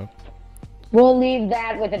what's up. We'll leave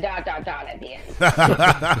that with a ... at the end.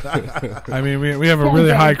 I mean, we have a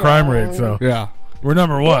really high crime rate, so yeah, we're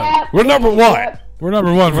number one. Yeah, we're number one. Yeah. We're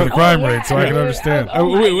number one for the crime rate, so I can understand.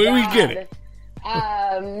 We get it.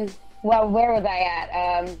 Well, where was I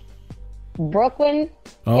at? Brooklyn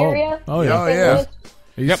area. Oh yeah. Oh yeah.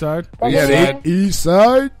 East side. Yeah, the East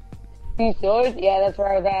Side. East Side. Yeah, that's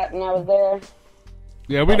where I was at when I was there.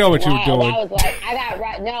 Yeah, we know what you were doing. I was like, I got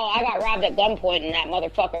robbed at gunpoint in that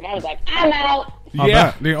motherfucker, and I was like, I'm out.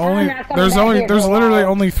 Yeah, there's literally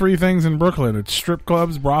only 3 things in Brooklyn. It's strip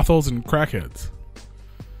clubs, brothels, and crackheads.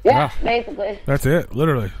 Yeah, basically. That's it.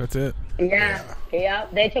 Literally, that's it. Yeah.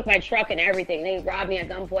 They took my truck and everything. They robbed me at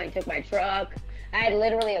gunpoint, took my truck. I had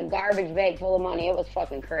literally a garbage bag full of money. It was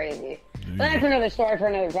fucking crazy. But that's another story for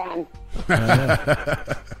another time.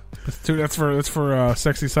 That's for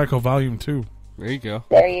Sexy Psycho Volume 2. There you go.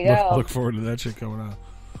 There you go. Look forward to that shit coming out.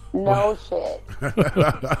 No shit.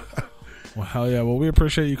 Well, hell yeah. Well, we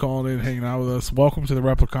appreciate you calling in and hanging out with us. Welcome to the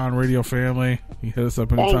Replicon Radio family. You hit us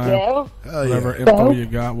up anytime. Thank you. Whatever info you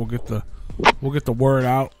got, we'll get the word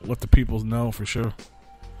out. Let the people know for sure.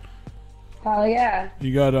 Hell yeah.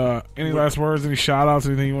 You got any last words, any shout outs,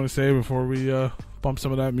 anything you want to say before we bump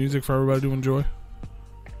some of that music for everybody to enjoy?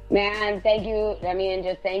 Man, thank you. I mean,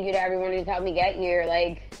 just thank you to everyone who's helped me get here.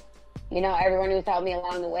 Like, everyone who's helped me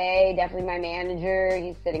along the way. Definitely my manager.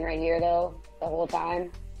 He's sitting right here, though, the whole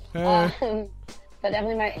time. Hey. So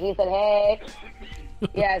definitely he said, hey.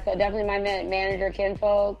 Yeah, so definitely my manager,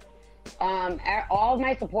 Kinfolk. All of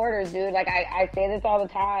my supporters, dude. Like, I say this all the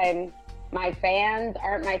time. My fans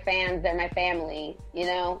aren't my fans. They're my family,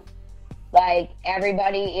 Like,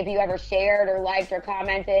 everybody, if you ever shared or liked or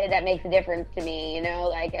commented, that makes a difference to me,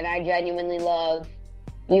 Like, and I genuinely love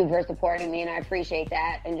you for supporting me, and I appreciate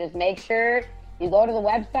that. And just make sure you go to the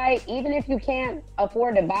website, even if you can't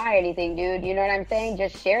afford to buy anything, dude. You know what I'm saying?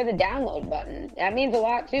 Just share the download button. That means a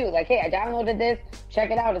lot, too. Like, hey, I downloaded this.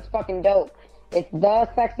 Check it out. It's fucking dope. It's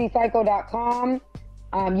thesexypsycho.com.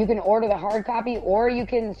 You can order the hard copy, or you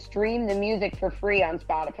can stream the music for free on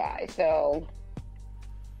Spotify. So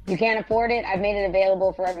if you can't afford it, I've made it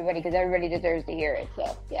available for everybody because everybody deserves to hear it.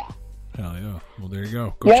 So, yeah. Hell yeah. Well, there you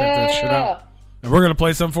go. Go check that shit out. And we're going to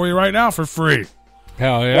play some for you right now for free.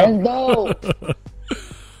 Hell yeah. Let's go.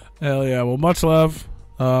 Hell yeah. Well, much love.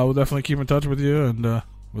 We'll definitely keep in touch with you, and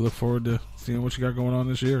we look forward to seeing what you got going on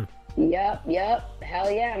this year. Yep. Hell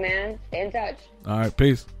yeah, man. Stay in touch. All right.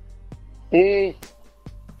 Peace. Peace.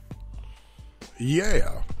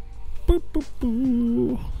 Yeah. Boop, boop,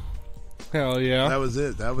 boop. Hell yeah. That was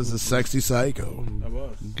it. That was the Sexy Psycho. That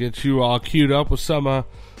was. Get you all queued up with some of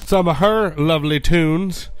her lovely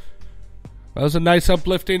tunes. That was a nice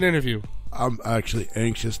uplifting interview. I'm actually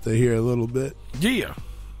anxious to hear a little bit. Yeah.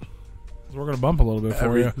 We're going to bump a little bit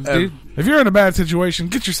for you. If you're in a bad situation,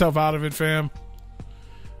 get yourself out of it, fam.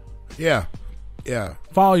 Yeah.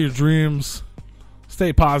 Follow your dreams.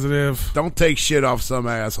 Stay positive. Don't take shit off some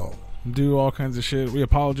asshole. Do all kinds of shit. We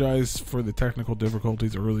apologize for the technical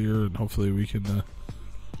difficulties earlier, and hopefully we can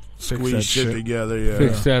squeeze shit together. Yeah.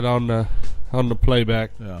 Fix that on the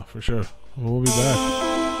playback. Yeah, for sure. We'll be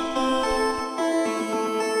back.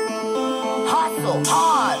 hustle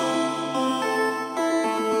hard.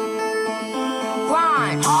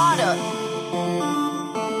 Grind harder.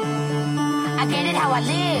 I get it how I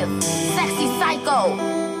live. Sexy psycho.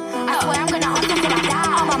 I swear I'm gonna hustle till I die.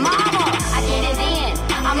 I'm a mama. I get it in.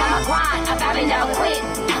 I'm on my grind. About to never quit.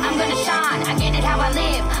 I'm gonna shine. I get it how I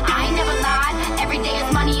live. I ain't never lied. Every day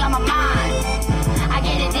is money on my mind. I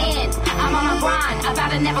get it in. I'm on my grind. About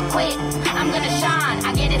to never quit. I'm gonna shine.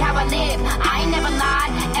 I get it how I live. I ain't never lied.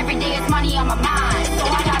 Every day is money on my mind. So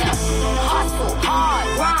I gotta hustle hard,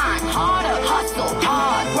 grind harder, hustle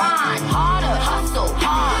hard, grind harder, hustle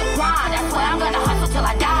hard, grind. That's where I'm gonna hustle till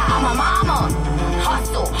I die. I'm a mama.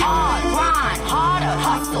 Hustle hard, grind harder,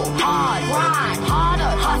 hustle hard, grind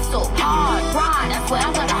harder, hustle hard, grind. That's where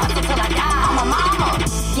I'm gonna hustle till I die. I'm a mama.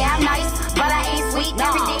 Yeah, I'm nice, but I ain't sweet.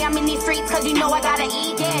 Every day I'm in these streets cause you know I gotta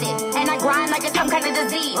eat. Get it? And I grind like it's some kind of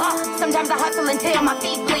disease. Sometimes I hustle until my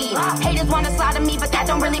feet bleed. Haters wanna slaughter me, but that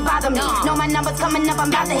don't really bother me. Know my number's coming up, I'm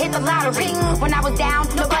about to hit the lottery. When I was down,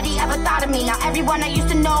 nobody ever thought of me. Now everyone I used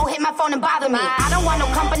to know hit my phone and bother me. I don't want no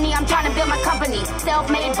company, I'm trying to build my company.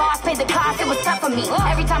 Self-made boss, paid the cost, it was tough for me.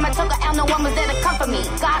 Every time I took a L, no one was there to comfort me.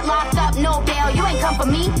 Got locked up, no bail, you ain't come for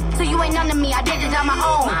me. So you ain't none of me, I did it on my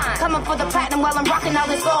own. Coming for the platinum while I'm rocking all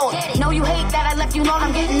this gold. Know you hate that I left you alone,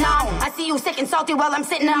 I'm getting on. I see you sick and salty while I'm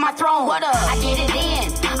sitting on my throne. What up? I get it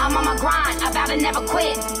in, I'm on my grind, about to never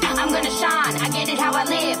quit. I'm gonna shine, I get it how I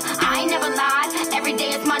live. I ain't never lied, every day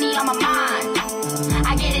is money on my mind.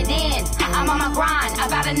 I get it in, I'm on my grind,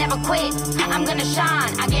 about to never quit. I'm gonna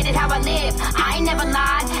shine, I get it how I live. I ain't never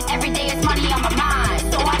lied, every day is money on my mind.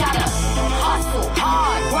 So I gotta hustle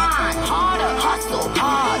hard, grind harder, hustle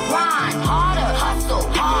hard, grind harder, hustle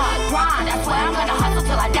hard, grind. That's where I'm gonna hustle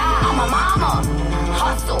till I die. I'm a mama.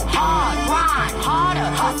 Hustle hard, grind harder,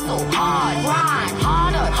 hustle hard, grind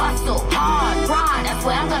harder, hustle hard, grind. That's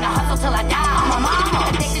where I'm gonna hustle till I die. I'm a mama.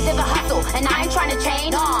 Addicted to the hustle, and I ain't trying to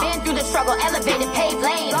change. Been through the struggle, elevated, paved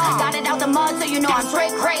lanes. Got it out the mud, so you know I'm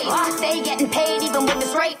straight crazy. Stay getting paid even with a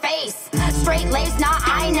straight face. Straight lace, nah,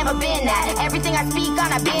 I ain't never been that. Everything I speak on,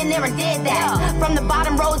 I've been there and did that. From the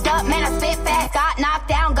bottom, rose up, man, I spit fast. Got knocked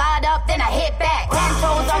down, got up, then I hit back. 10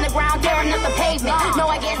 toes on the ground, tearing up the pavement. No,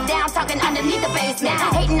 I get down, talking underneath the basement.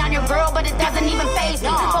 Hating on your girl, but it doesn't even faze me.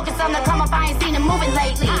 Focus on the come up, I ain't seen him moving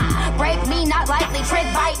lately. Break me, not likely, trick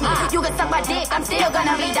bite me. You can suck my dick, I'm still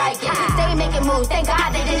gonna be diking. Stay making moves, thank God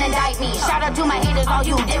they didn't indict me. Shout out to my haters, all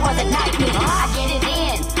you did was ignite me. I get it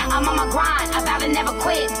in, I'm on my grind, about to never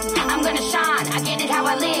quit. I'm gonna shine, I get it how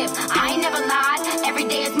I live. I ain't never lied, every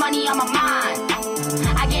day is money on my mind.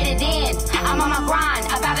 I get it in, I'm on my grind,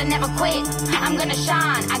 about to never quit. I'm gonna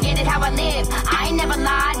shine, I get it how I live. I ain't never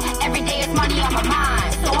lied, every day is money on my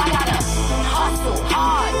mind. So I gotta hustle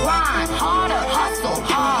hard, grind harder, hustle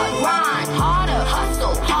hard, grind harder,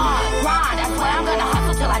 hustle hard, grind. That's where I'm gonna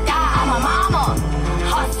hustle till I die. I'm a mama.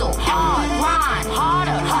 Hustle hard, grind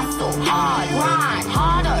harder, hustle hard, grind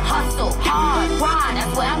harder, hustle hard, grind.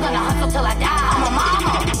 That's where I'm gonna hustle till I die. I'm a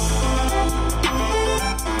mama.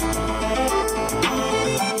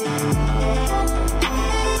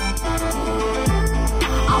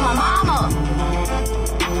 I'm a mama.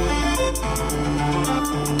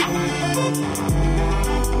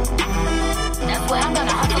 That's where I'm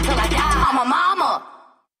gonna hustle till I die. I'm a mama.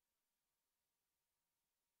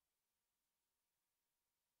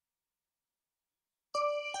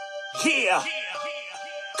 Yeah.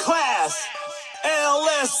 Class.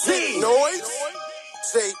 LSC. Noise.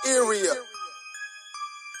 J Area.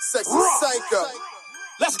 Sexy Psycho.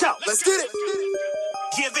 Let's go. Let's get it.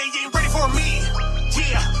 Yeah, they ain't ready for me.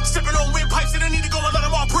 Yeah. Stepping on windpipes and I need to go and let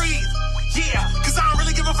them all breathe. Yeah. Cause I don't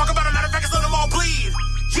really give a fuck about it. Matter of fact, let them all bleed.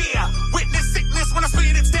 Yeah. Witness sickness when I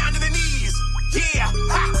spit it's down to the knees. Yeah.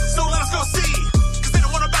 Ha. So let us go see. Cause they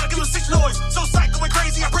don't want to battle, give them sick noise. So psycho and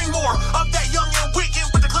crazy, I bring more of that young and wicked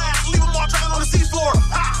with the glass. Leave them all drowning on the seafloor.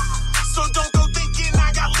 Ha. So don't go thinking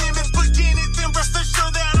I got limits. Begin it, then rest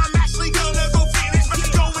assured that I'm actually gonna go finish. But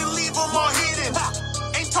go and leave them all hidden. Ha.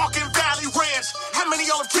 Ain't talking Valley Ranch. How many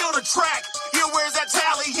y'all have killed a track? Yeah, where's that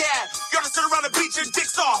tally at? Y'all just sit around and beat your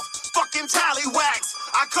dicks off. Fucking tallywags.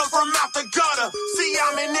 I come from out the gutter. See,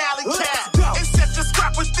 I'm an alley cat. And set to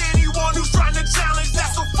scrap with anyone who's trying to challenge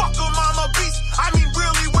that. So fuck them, I'm a beast. I mean,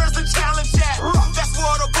 really, where's the challenge at? That's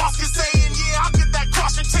what a boss is saying. Yeah, I'll get that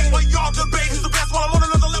caution tape. But y'all debate who's the best while I'm on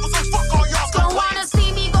another level. So fuck all y'all. Don't wanna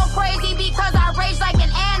see me go crazy because I rage like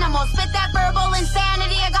an animal. Spit that verbal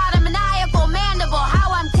insanity. I got a maniacal mandible.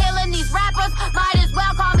 How I'm killing these rappers, might as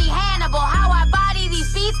well call me Hannibal. How I body these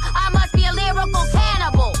beats, I must be a lyrical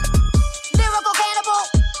cannibal. Lyrical cannibal.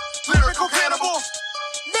 Lyrical cannibal.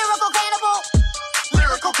 Lyrical cannibal.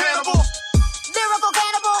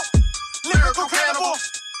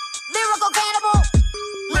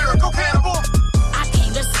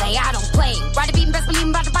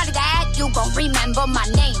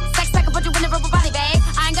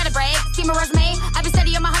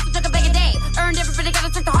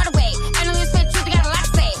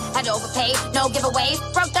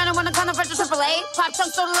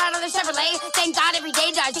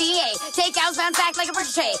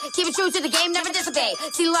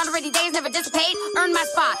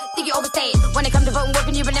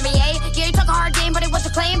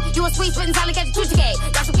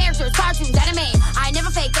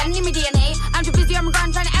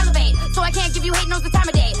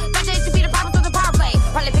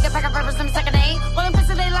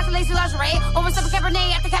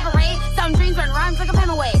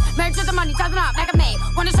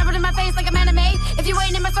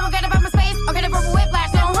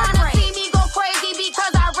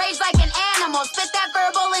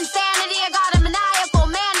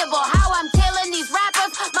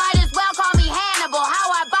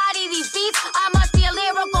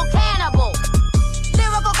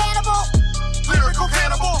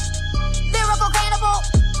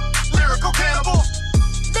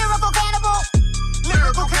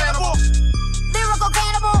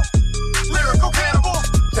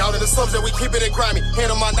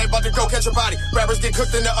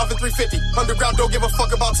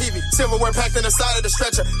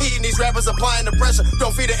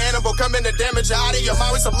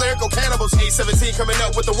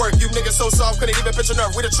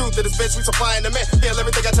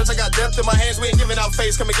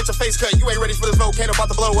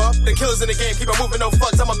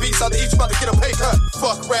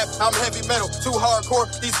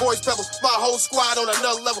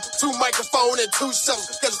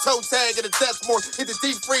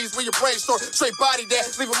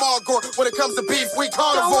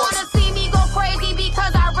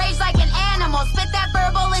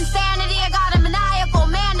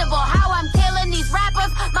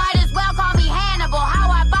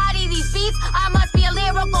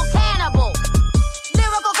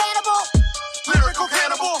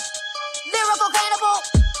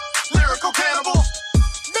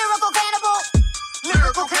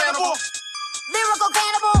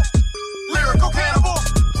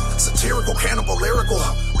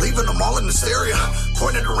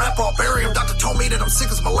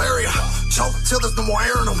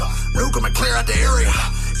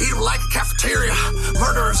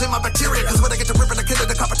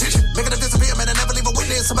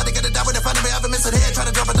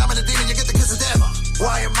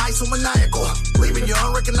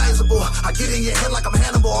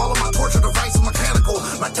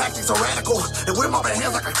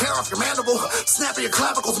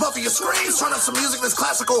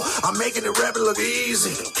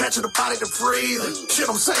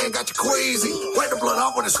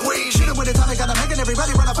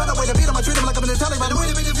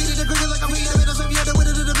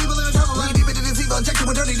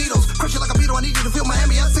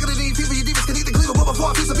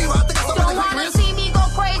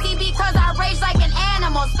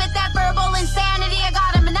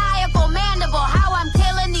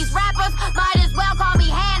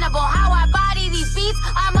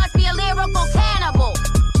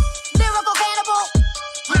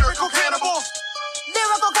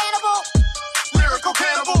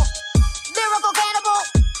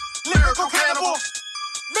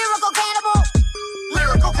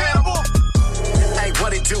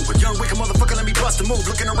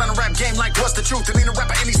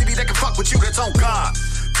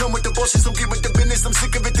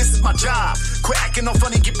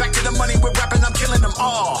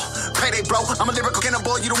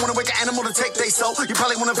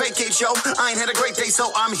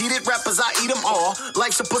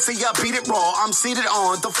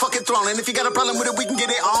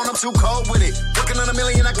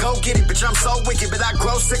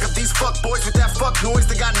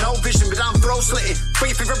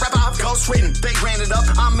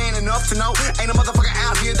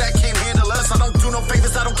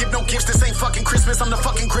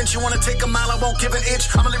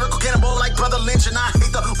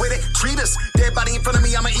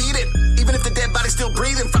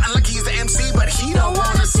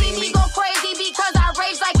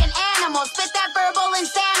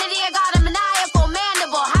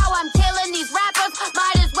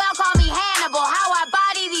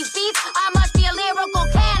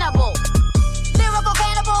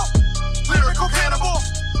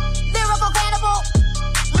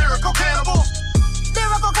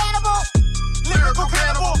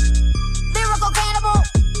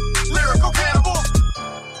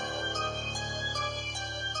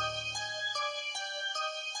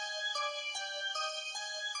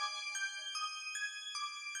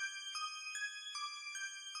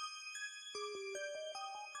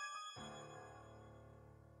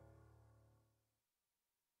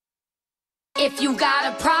 If you got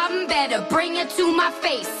a problem, better bring it to my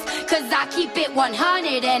face. Cause I keep it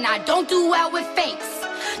 100 and I don't do well with fakes.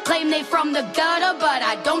 Claim they from the gutter, but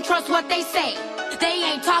I don't trust what they say. They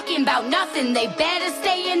ain't talking about nothing, they better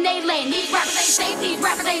stay in their lane. These rappers ain't safe, these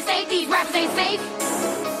rappers ain't safe, these rappers ain't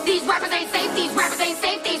safe. These rappers ain't safe, these rappers ain't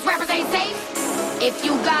safe, these rappers ain't safe. If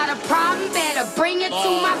you got a problem, better bring it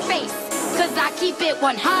to my face. Cause I keep it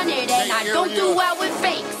 100 and I don't do well with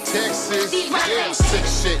fakes. Texas, jail sick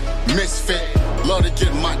shit, misfit. Love to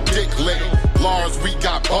get my dick lit. Lars, we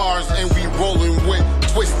got bars and we rolling with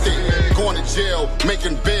Twisted. Going to jail,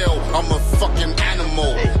 making bail. I'm a fucking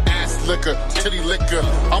animal. Ass liquor, titty liquor.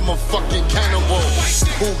 I'm a fucking cannibal.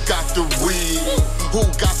 Who got the weed? Who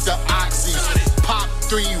got the oxy? Pop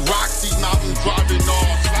 3 Roxy, now I'm driving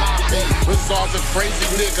all sloppy. Bizarre's a crazy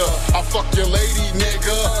nigga. I fuck your lady,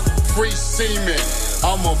 nigga. Free semen.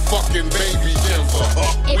 I'm a fucking baby giver.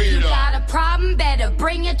 If you got a problem, better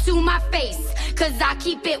bring it to my face. Cause I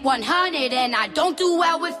keep it 100 and I don't do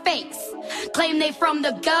well with fakes. Claim they from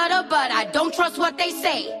the gutter, but I don't trust what they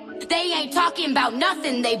say. They ain't talking about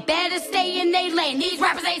nothing, they better stay in their lane. These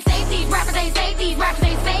rappers ain't safe, these rappers ain't safe, these rappers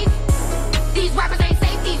ain't safe. These rappers ain't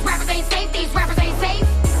safe, these rappers ain't safe, these rappers ain't safe.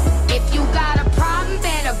 If you got a problem,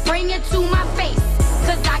 better bring it to my face.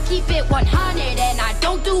 Cause I keep it 100 and I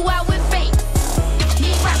don't do well with fakes.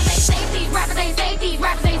 These rappers ain't safe, these rappers ain't safe, these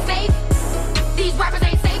rappers ain't safe. These rappers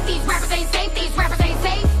ain't safe, these rappers ain't safe, these rappers ain't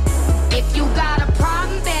safe. If you got a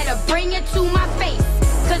problem, better bring it to my face.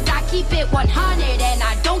 Cause I keep it 100 and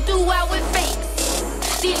I don't do well with fakes.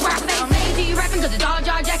 These rappers ain't safe, do you rapping cause it's all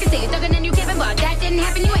jaw jacket. Say you're thuggin' and you giving, but that didn't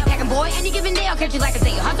happen, you ain't packing, boy. Any given day I'll catch you like I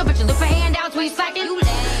say. You hustle but you look for handouts when you slacking. You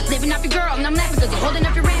living off your girl and I'm laughing cause you're holding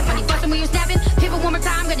up your ramp. When you bustin' when you snapping. People one more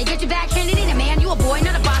time, gonna get you back handed in. Man, you a boy,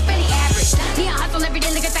 not a boss, very average. Me I hustle every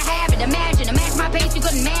day, look at the habit. Imagine, a match my pace, you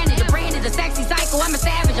couldn't manage. A brand is a sexy cycle, I'm a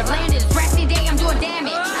savage. I've landed, it's rest day, I'm doing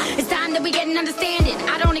damage. It's time that we get an understanding.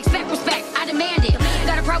 I don't expect respect, I demand it.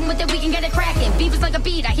 Got a problem with it, we can get it cracking. Beef is like a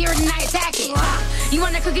beat, I hear it and I attack it. You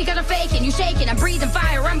want a cookie, got a faking, you shaking. I'm breathing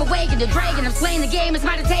fire, I'm awakened, the dragon. I'm slaying the game, it's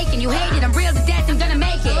mine to take. You hate it, I'm real to death, I'm gonna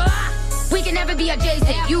make it. We can never be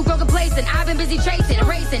adjacent. You grow complacent. I've been busy chasing,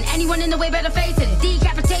 erasing. Anyone in the way better face it.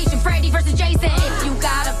 Decapitation, Freddy versus Jason. If you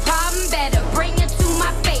got a problem, better bring it to my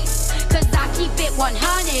face. Cause I keep it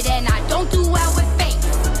 100 and I don't do well with fakes.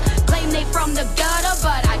 Claim they from the gutter,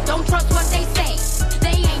 but I don't trust what they say.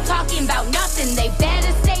 They ain't talking about nothing, they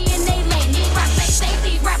better stay in their lane. These rappers ain't safe,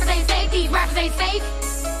 these rappers ain't safe, these rappers ain't safe.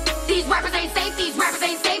 These rappers ain't safe, these rappers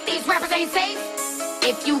ain't safe, these rappers ain't safe.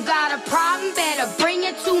 If you got a problem, better bring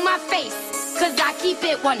it to my face. Cause I keep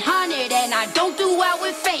it 100 and I don't do well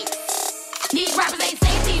with fakes. These rappers ain't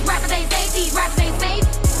safe, these rappers ain't safe, these rappers ain't safe.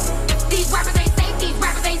 These rappers ain't safe, these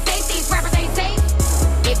rappers ain't safe, these rappers ain't safe.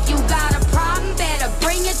 If you got a problem, better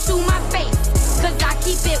bring it to my face. Cause I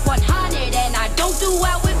keep it 100 and I don't do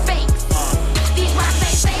well with fakes. These rappers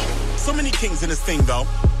ain't safe. So many kings in this thing though.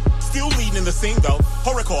 Still leading in the scene though.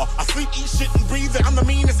 Horrorcore, I sleep, eat shit, and breathe. I'm the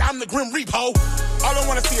meanest, I'm the grim repo. All I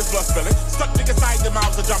wanna see is blood spilling. Stuck niggas side the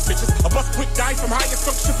mouths of dumb bitches. A bust quick die from higher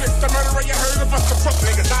structure fist. The murderer you heard of us, the truck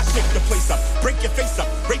niggas. I shake the place up, break your face up,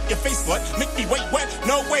 rape your face slut. Make me wait what?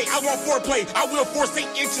 No way, I want foreplay. I will force 8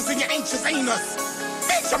 inches in your anxious anus.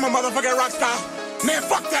 Bitch, I'm a motherfucking rock star. Man,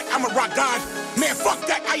 fuck that, I'm a rock god. Man, fuck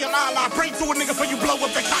that, I am Allah. Pray to a nigga for you blow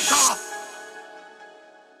up the caca.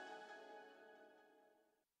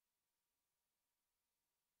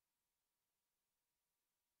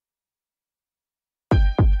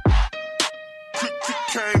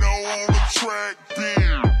 Kano on the track,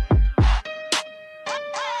 beer.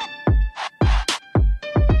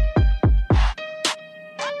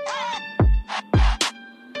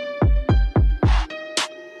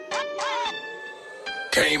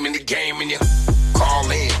 Came in the game and you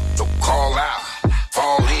call in, don't call out.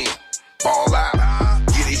 Fall in, ball out.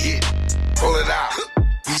 Get a hit, pull it out.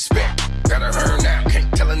 Respect, gotta earn out.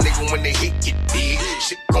 Can't tell a nigga when they hit get big.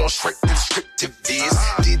 Shit going straight to the scripted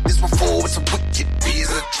biz. Did this before, it's a wicked biz.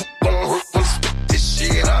 The truth gon' hurt when I spit this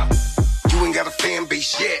shit up. You ain't got a fan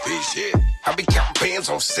base yet. I be counting bands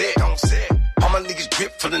on set. All my niggas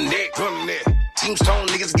drip for the neck. Team Stone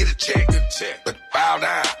niggas get a check. But bow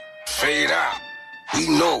down, fade out. We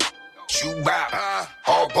know, you bout,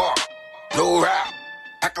 all bark, no route.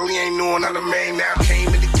 Ackley ain't knowing I'm the main now. Came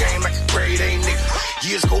in the game like a grade A nigga.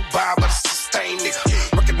 Years go by, but it's sustained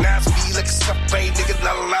nigga. Recognize me like a self-made nigga.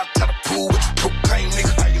 Not allowed to tell the pool what you proclaim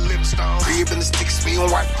nigga. How you living, Stone? Crib in the sticks, me on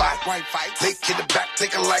Wi-Fi. Lake in the back,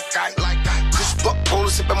 thinking like I. Kush buck, roller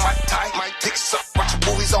sipping my tie. My dicks up, watching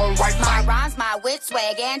movies on Wi-Fi. My rhymes, my wit,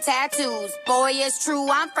 swag, and tattoos. Boy, it's true,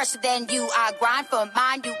 I'm fresher than you. I grind for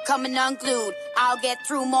mine, you coming unglued. I'll get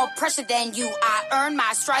through more pressure than you. I earn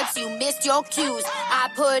my stripes, you missed your cues. I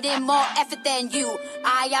put in more effort than you.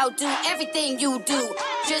 I outdo everything you do.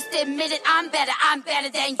 Just admit it, I'm better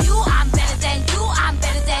than you. I'm better than you, I'm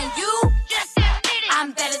better than you. Just admit it.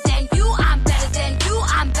 I'm better than you, I'm better than you.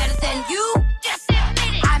 I'm better than you. Just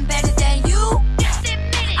admit it. I'm better than you. Just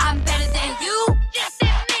admit it. I'm better than you. Just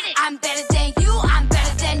admit it. I'm better than you, I'm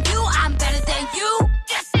better than you. I'm better than you.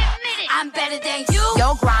 Just admit it. I'm better than you.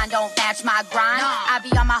 Your grind don't match my grind. I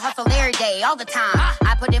be on my hustle every day, all the time.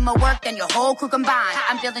 I put in more work than your whole crew combined.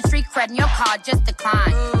 I'm building street cred and your card just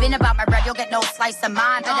declined. Been about my bread, you'll get no slice of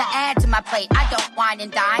mine. Better add to my plate, I don't wine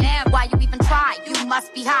and dine. Why you even try? You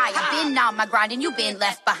must be high. I've been on my grind and you've been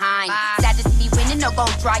left behind. Sad to see me winning, no go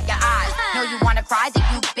dry your eyes. Know you wanna cry that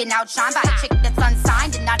you've been outshined by a chick that's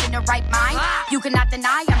unsigned and not in her right mind. You cannot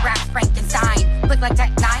deny I'm rap Frankenstein. Click like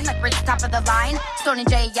Tech 9, like Rich top of the line. Stone and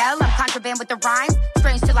JL, I'm contraband with the rhymes.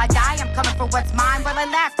 Strange till I die, I'm coming for what's mine. While I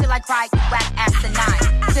laugh till I cry, you whack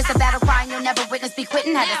asinine. It's a battle crying, you'll never witness, be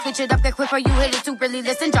quitting. Had to switch it up, get quick, or you hit it to really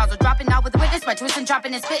listen. Jaws are dropping out with the witness, my twisting,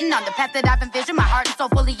 chopping and spitting on the path that I've envisioned. My heart and soul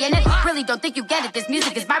fully in it. Really don't think you get it, this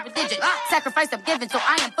music is my religion. Sacrifice I'm giving, so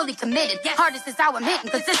I am fully committed. Hardest is how I'm hitting,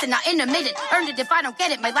 consistent, not intermittent. Earned it if I don't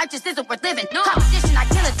get it, my life just isn't worth living. Competition, I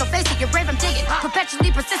kill it, so face it, you're brave, I'm digging.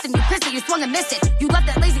 Perpetually persistent, you piss it, you swung and missed it. You love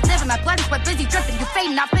that lazy living, my blood is what busy dripping. You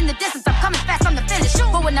fading off in the distance, I'm coming fast on the finish.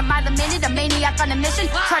 Going a mile a minute, a maniac on a mission.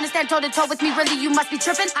 Trying to stand toe to toe with me, really, you must be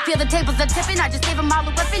tripping. Feel the tables are tipping, I just gave them all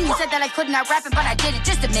a whipping. You said that I couldn't out rapping, but I did it,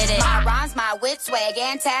 just admit it. My rhymes, my wit, swag,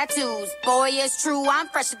 and tattoos. Boy, it's true, I'm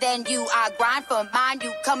fresher than you. I grind for mine,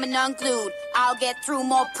 you coming unglued. I'll get through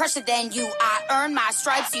more pressure than you. I earn my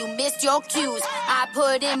stripes, you missed your cues. I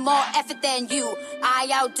put in more effort than you. I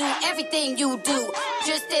outdo everything you do.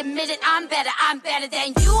 Just admit it, I'm better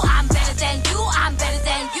than you. I'm better than you, I'm better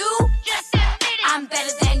than you. Just admit it. I'm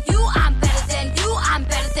better than you, I'm better than you. I'm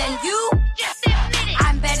better than you. Just admit it.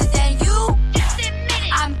 I'm better than you. Just admit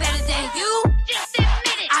it. I'm better than you. Just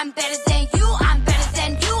admit it. I'm better than you. I'm better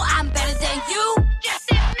than you. I'm better than you.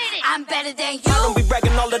 Just admit it. I'm better than you. I don't be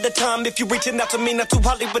bragging all of the time. If you reaching out to me, not too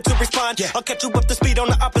Hollywood to respond. I'll catch you up to speed on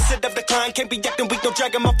the opposite of decline. Can't be acting weak, no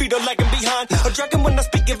dragging my feet or lagging behind. A dragon when I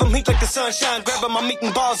speak, give him heat like the sunshine. Grabbing my meat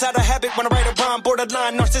and balls out of habit when I write a rhyme.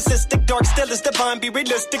 Borderline, narcissistic, dark, still is divine. Be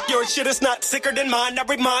realistic, your shit is not sicker than mine. I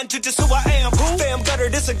remind you just who I am. Fam gutter,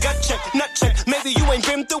 this a gut check, nut check. Maybe you ain't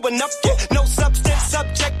been through enough yet. No substance,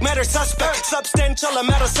 subject matter, suspect. Substantial, a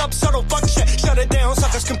matter, subsubtle, fuck shit. Shut it down,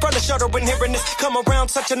 suckers confront a shudder when hearing this. Come around,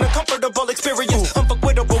 such an uncomfortable experience.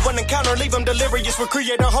 Unforgettable, one encounter, leave them delirious.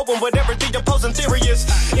 Recreate a hope and whatever the opposing theory is.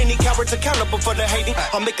 Any coward's accountable for the hating.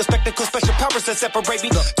 I'll make a spectacle, special powers that separate me.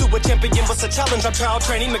 To a champion was a challenge, I'm trial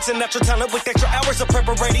training. Mixing natural talent with extra hours of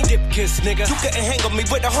preparating. Dip kiss, nigga. You couldn't hang on me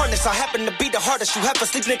with a harness. I happen to be the hardest. You have to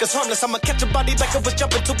sleep niggas harmless. I'ma catch a body like I was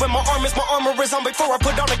jumping to when my arm is. My armor is on before I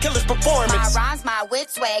put on a killer's performance. My rhymes, my wit,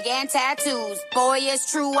 swag, and tattoos. Boy,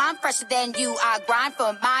 it's true, I'm fresher than you. I grind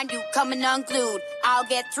for mine, you coming unglued. I'll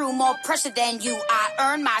get through more pressure than you. I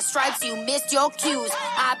earn my stripes, you missed your cues.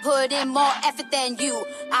 I put in more effort than you.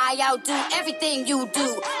 I outdo everything you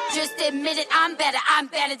do. Just admit it, I'm better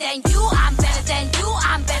than you. I'm better than you,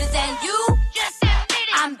 I'm better than you. Just admit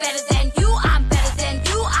it. I'm better than you, I'm better than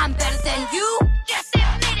you. I'm better than you. Just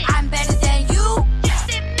admit it. I'm better than you. Just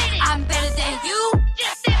admit it. I'm better than you.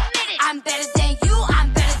 Just admit it. I'm better than you.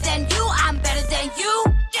 I'm better than you. I'm better than you.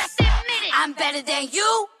 Just admit it. I'm better than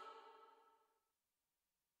you.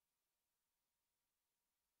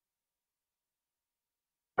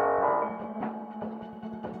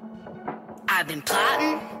 I've been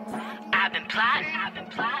plotting, I've been plotting, I've been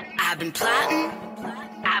plotting, I've been plotting,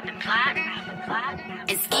 I've been plotting,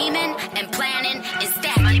 and scheming and planning and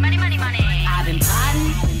stacking. Money, money, money, money. I've been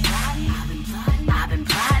plotting, I've been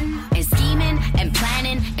plotting, and scheming and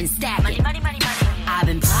planning and stacking. Money, money, money, money. I've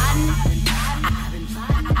been plotting,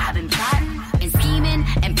 I've been plotting, and scheming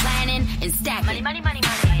and planning and stacking. Money, money, money,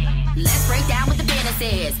 money. Let's break down what the business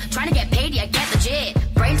is. Trying to get paid, yeah, get legit.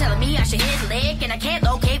 Brain telling me I should hit a lick, and I can't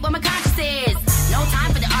locate where my conscience is. No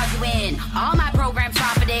time for the arguing. All my programs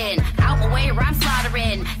profiting. Out my way, or I'm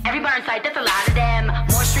slaughtering. Every burn site, that's a lot of them.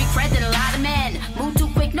 More street cred than a lot of men. Move too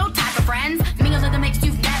quick, no time for friends. Mingle in the mix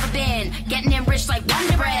you've never been. Getting in rich like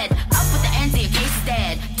Wonder Bread. Up with the ends, your case is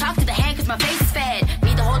dead. Talk to the hand, cause my face is fed.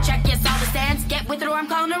 Need the whole check, yes, all the stands. Get with it, or I'm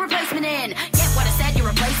calling a replacement in. Get what I said, you're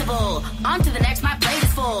replaceable. On to the next, my plate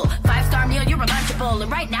is full. 5-star meal, you're a lunchable.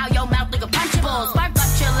 And right now, your mouth like a punchable. Spark up,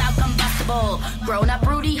 chill out, combustible. Grown up,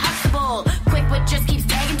 Rudy, Huxtable. Quick wit just keeps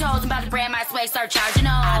tagging toes. I'm about to brand my swag, start charging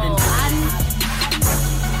all. I've been plotting,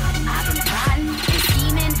 I've been plotting,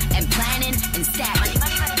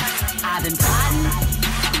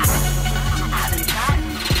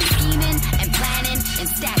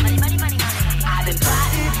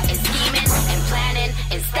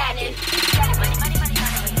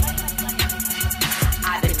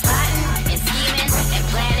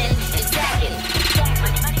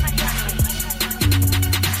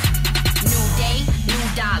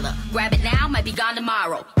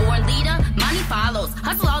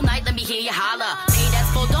 Hustle all night, let me hear you holler. Pay that's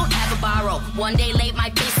full, don't ever borrow. One day late, my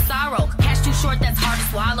face is sorrow. Cash too short, that's hard to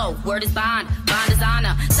swallow. Word is bond, bond is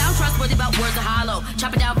honor. Sound trustworthy, but words are hollow.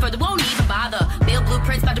 Chop it down further, won't even bother. Bill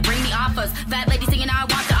blueprints, about to bring me offers. Fat lady singing, I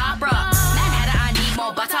want the opera. Manhattan, I need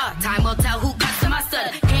more butter. Time will tell who cuts the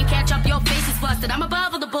mustard. Can't catch up, your face is flustered. I'm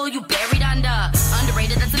above all the bull you buried under.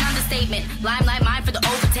 Underrated, that's an understatement. Limelight mine for the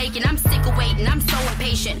overtaking. I'm sick of waiting, I'm so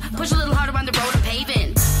impatient. Push a little harder on the road I'm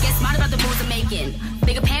paving. Get smart about the moves I'm making.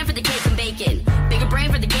 Bigger pan for the cake and bacon. Bigger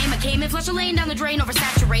brain for the game I came in. Flush a lane down the drain over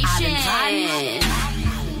saturation.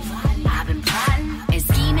 I've been plotting and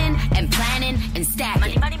scheming and planning and stacking.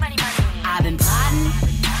 Money, money, money, money. I've been plotting.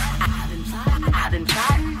 I've been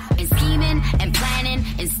plotting and scheming and planning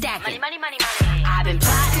and stacking. Money, money, money, money. I've been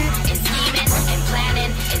plotting and scheming and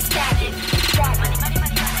planning and stacking. Money, money, money,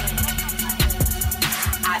 money.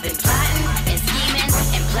 I've been plotting and scheming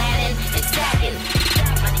and planning and stacking.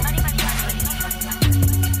 Money, money, money, money.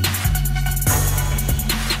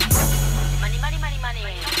 Money, money, money, money.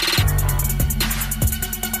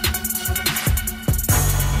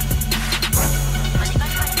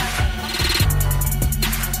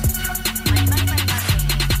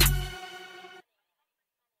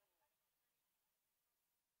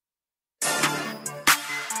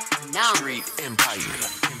 Street Empire.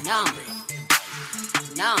 Numbers.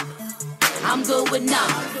 I'm good with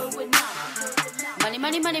numbers. Money,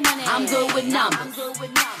 money, money, money. I'm good with numbers.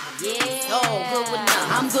 Yeah. Oh, good with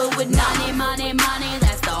numbers. I'm good with money, money, money.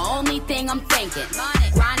 That's the only thing I'm thinking.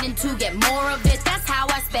 Grinding to get more of it. That's how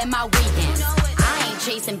I spend my weekends. I ain't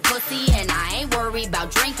chasing pussy and I ain't worried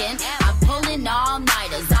about drinking. I'm pulling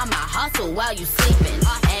all-nighters. I'ma hustle while you sleeping.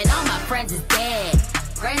 And all my friends is dead.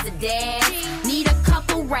 President, need a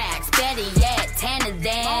couple racks, better yet, 10 of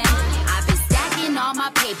them. I've been stacking all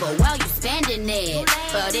my paper while you spending it.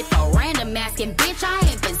 But if a random asking, bitch, I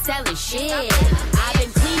ain't been selling shit. I've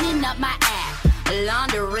been cleaning up my act,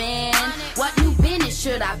 laundering. What new business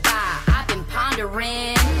should I buy? I've been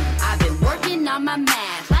pondering. I've been working on my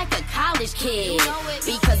math like a college kid.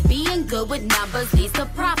 Because being good with numbers leads to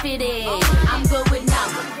profiting. I'm good with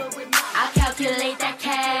numbers. I calculate that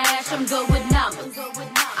cash, I'm good with numbers.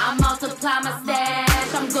 I multiply my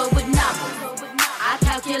stash, I'm good with numbers. I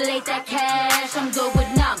calculate that cash, I'm good with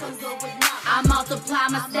numbers. I multiply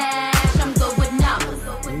my stash, I'm good with numbers.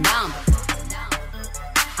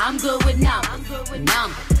 I'm good with numbers.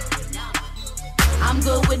 I'm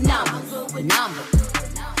good with numbers.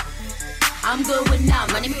 I'm good with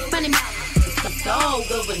numbers. Money, money, money. So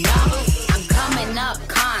good with numbers. I'm coming up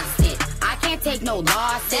constant. I can't take no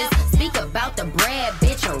losses. Speak about the bread,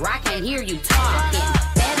 bitch, or I can't hear you talking.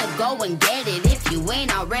 Better go and get it if you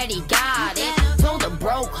ain't already got it. Told a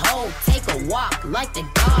broke hoe, take a walk like the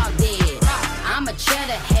dog did. I'm a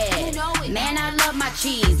cheddar head, man, I love my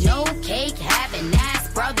cheese. No cake, having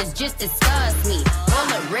ass brothers just disgust me.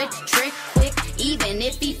 Pull a rich trick quick, even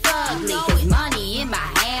if he fucked me. Cause money in my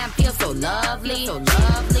hand feels so lovely, so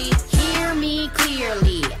lovely. Hear me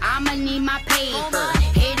clearly, I'ma need my paper.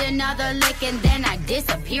 Hit another lick and then I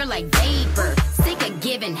disappear like vapor. Sick of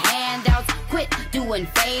giving handouts, quit doing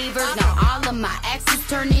favors. Now all of my exes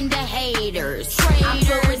turn into haters. I'm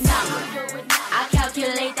good with numbers. I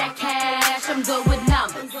calculate that cash, I'm good with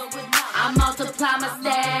numbers. I multiply my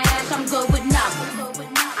stash, I'm good with numbers.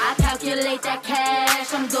 I calculate that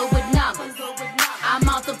cash, I'm good with numbers. I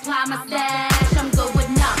multiply my stash, I'm good with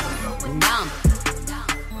numbers.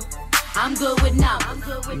 I'm good with numbers.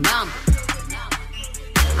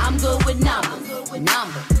 I'm good with numbers.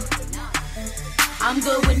 I'm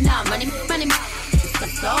good with numbers. Money, money, money.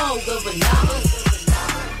 So good with numbers.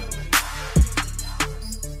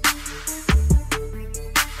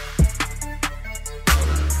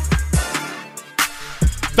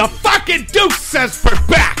 The fucking Duke says we're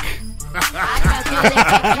back.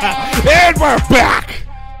 And we're back.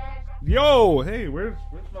 Yo, hey, where's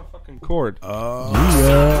my fucking cord?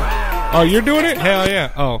 Oh, you're doing it? Hell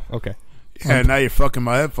yeah. Oh, okay. Yeah, now you're fucking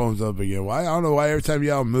my headphones up again. Why? I don't know why every time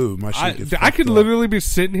y'all move, my shit gets I could literally be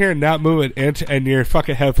sitting here and not move an inch, and your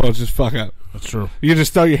fucking headphones just fuck up. That's true. You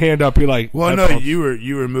just throw your hand up. You're like, well, headphones. no,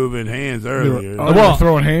 you were moving hands earlier. Well,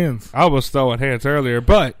 throwing hands. I was throwing hands earlier,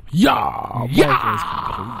 but yeah.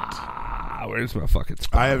 Where's my fucking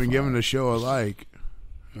Spotify? I haven't given the show a like.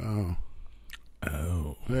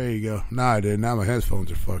 Oh, there you go. No, I did. Now my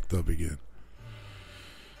headphones are fucked up again.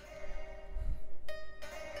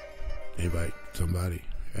 Anybody? Somebody?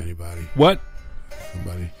 Anybody? What?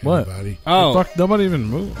 Somebody? What? Anybody? Oh, fuck! Nobody even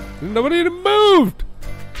moved. Nobody even moved.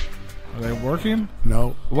 Are they working?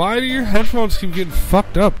 No. Why do your headphones keep getting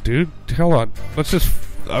fucked up, dude? Hold on. Let's just.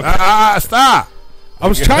 Okay. Stop!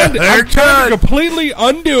 I'm trying to completely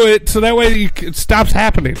undo it so that way it stops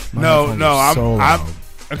happening. No,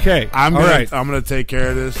 okay. I'm gonna take care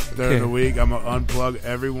of this during the week. I'm gonna unplug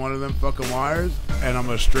every one of them fucking wires, and I'm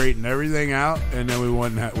gonna straighten everything out, and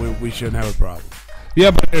then we shouldn't have a problem.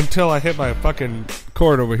 Yeah, but until I hit my fucking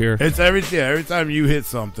cord over here. It's every time you hit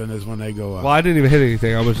something is when they go up. Well, I didn't even hit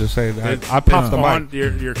anything. I was just saying I popped the mic.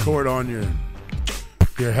 Your cord on your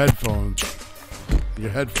headphones. Your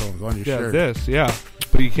headphones on your shirt.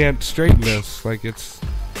 But you can't straighten this. Like it's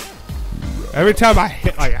every time I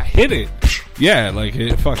hit it. Yeah, like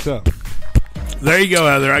it fucked up. There you go,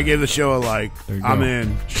 Heather. I gave the show a like. I'm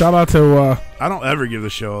in. Shout out to I don't ever give the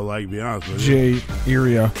show a like, to be honest with you. Jay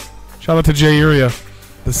Iria. Shout out to Jay Iria,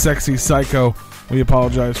 the sexy psycho. We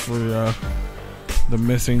apologize for the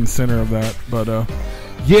missing center of that, but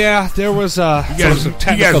yeah, there was some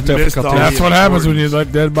technical difficulties. That's what happens when you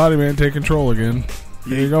let Dead Body Man take control again.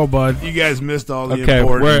 There you go, bud. You guys missed all the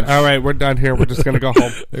important. All right, we're done here. We're just going to go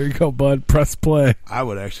home. There you go, bud. Press play. I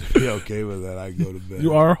would actually be okay with that. I'd go to bed.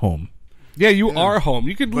 You are home. Yeah, you are home.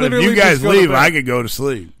 You could but literally if you guys just go leave, to bed. I could go to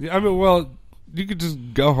sleep. I mean, well, you could just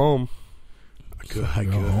go home.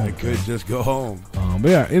 I could just go home. But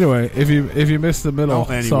yeah, anyway, if you missed the middle,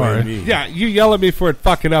 sorry. Yeah, you yell at me for it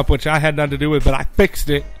fucking up, which I had nothing to do with, but I fixed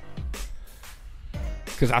it.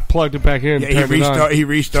 Because I plugged it back in. Yeah, he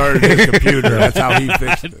restarted his computer. That's how he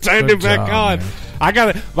fixed it. Turned it back on. Man.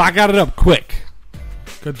 I got it up quick.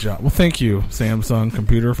 Good job. Well, thank you, Samsung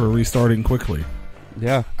computer, for restarting quickly.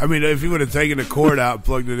 Yeah. I mean, if you would have taken the cord out and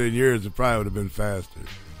plugged it in yours, it probably would have been faster.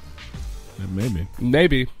 Yeah,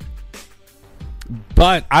 maybe.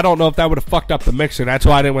 But I don't know if that would have fucked up the mixer. That's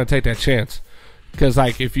why I didn't want to take that chance. Because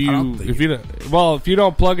like if you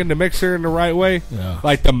don't plug in the mixer in the right way,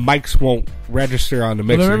 like the mics won't register on the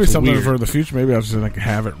mixer. Well, there may be something weird. for the future. Maybe I'll just like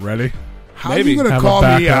have it ready. How are you going to call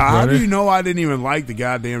me out? How do you know I didn't even like the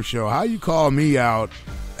goddamn show? How you call me out?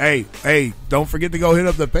 Hey, don't forget to go hit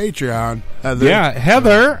up the Patreon. Heather. Yeah,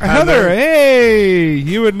 Heather. Hey,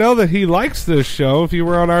 you would know that he likes this show if you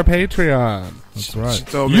were on our Patreon. That's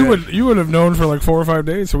right. You would have known for like 4 or 5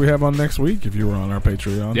 days, so we have on next week if you were on our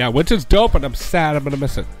Patreon. Yeah, which is dope, and I'm sad I'm going to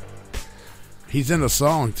miss it. He's in a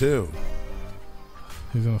song, too.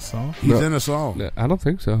 He's in a song? He's in a song. I don't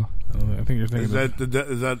think so. I think you're thinking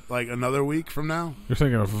is that like another week from now? You're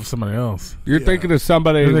thinking of somebody else. You're thinking of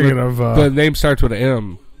somebody. You're thinking of the name starts with an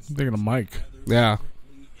M. I'm thinking of Mike. Yeah.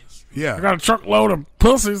 Yeah. I got a truckload of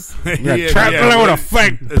pussies. Truckload of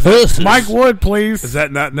fake pussies. Mike Wood, please. Is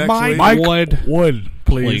that not next week? Mike Wood,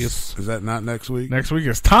 please. Is that not next week? Next week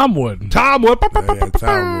is Tom Wood. Tom Wood.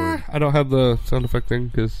 I don't have the sound effect thing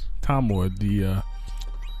because Tom Wood, the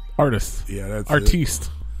artist. Yeah, that's artiste.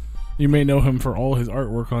 You may know him for all his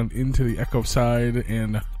artwork on Into the Echo Side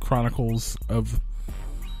and Chronicles of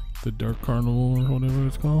the Dark Carnival or whatever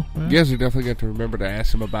it's called. Right? Yes, you definitely get to remember to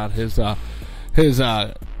ask him about his or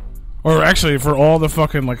actually for all the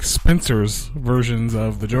fucking like Spencer's versions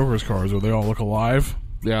of the Joker's cards where they all look alive.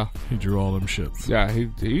 Yeah, he drew all them shits. Yeah,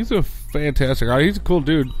 he's a fantastic artist. He's a cool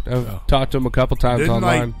dude. I've talked to him a couple times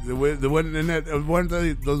online. Those weren't in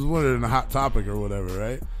the Hot Topic or whatever,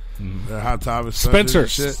 right? They're Hot Topic.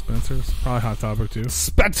 Spencer's. Spencer's. Probably Hot Topic too.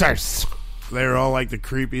 Spencer's. They were all like the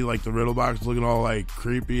creepy, like the riddle box looking all like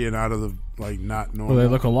creepy and out of the like not normal. Well,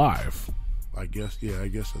 they look alive. I guess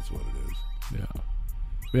that's what it is.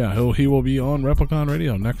 Yeah, he will be on Replicon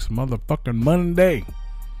Radio next motherfucking Monday,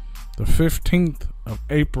 the 15th of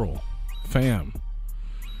April. Fam.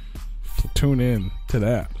 So tune in to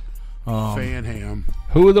that. Fanham.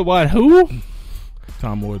 Who the what? Who?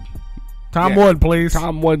 Tom Wood. Tom Wood, please.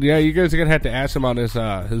 Tom Wood. Yeah, you guys are gonna have to ask him on his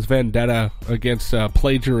vendetta against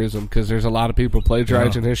plagiarism because there's a lot of people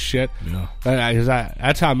plagiarizing his shit. Yeah,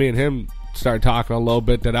 that's how me and him started talking a little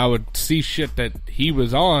bit. That I would see shit that he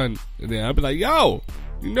was on, and then I'd be like, "Yo,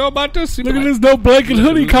 you know about this? Look at this no blanket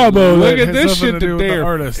hoodie combo. Look at this shit that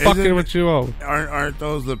they're fucking with you on." Aren't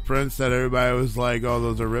those the prints that everybody was like, "Oh,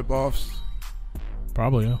 those are ripoffs"?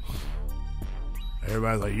 Probably, yeah.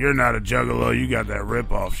 Everybody's like, "You're not a juggalo. You got that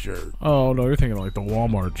rip-off shirt." Oh no, you're thinking like the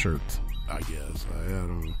Walmart shirts. I guess I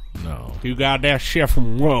don't know. No, you got that shit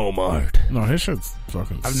from Walmart. No, his shirt's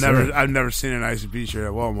fucking. I've never seen an ICP shirt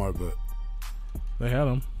at Walmart, but they had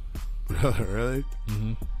them. Really?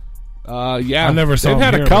 Mm-hmm. Yeah, I never saw. They've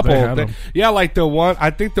had here, a couple. Yeah, like the one.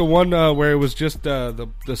 I think the one where it was just the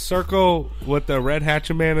circle with the Red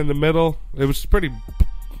Hatchet Man in the middle. It was pretty.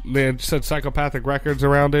 They said Psychopathic Records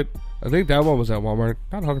around it. I think that one was at Walmart.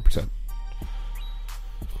 Not 100%.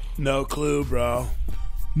 No clue, bro.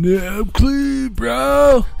 No clue,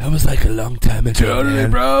 bro. That was like a long time ago. Totally,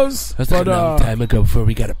 bros. That's like a long time ago before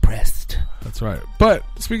we got it pressed. That's right. But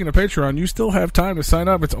speaking of Patreon, you still have time to sign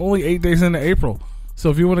up. It's only 8 days into April. So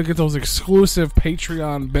if you want to get those exclusive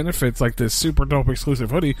Patreon benefits, like this super dope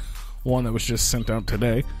exclusive hoodie, one that was just sent out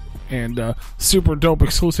today, and super dope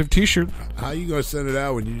exclusive T-shirt. How you gonna send it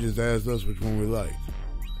out when you just asked us which one we like?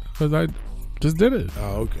 Because I just did it.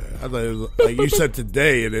 Oh, okay. I thought it was like you said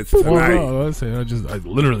today, and it's tonight. Well, no, I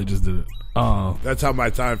literally just did it. That's how my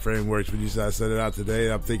time frame works. When you say I sent it out today,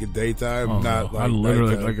 I'm thinking daytime, not like I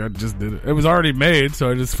literally nighttime. I just did it. It was already made, so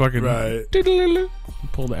I just fucking Right.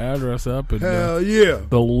 pulled the address up, and Hell yeah.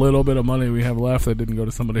 the little bit of money we have left that didn't go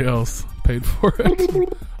to somebody else paid for it.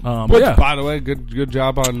 Which, by the way, good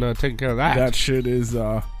job on taking care of that. That shit is.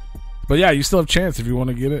 But yeah, you still have a chance if you want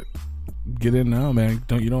to get it. Get in now, man.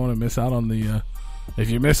 You don't want to miss out on the. If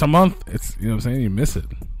you miss a month, it's what I'm saying. You miss it.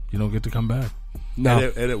 You don't get to come back. No,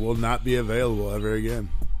 and it will not be available ever again.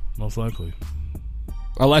 Most likely,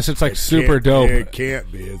 unless it's like super dope. It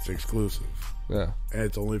can't be. It's exclusive. Yeah, and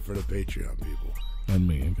it's only for the Patreon people and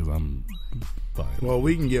me because I'm fine. Well,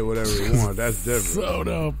 we can get whatever we want. That's different. So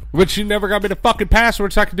dope. Which you never got me the fucking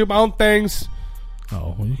password so I can do my own things.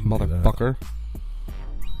 Oh, well, you can motherfucker.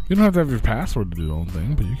 You don't have to have your password to do the own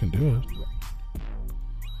thing, but you can do it.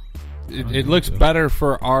 It looks better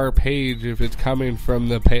for our page if it's coming from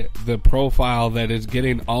the profile that is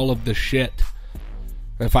getting all of the shit.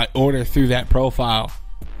 If I order through that profile,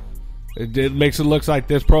 it makes it look like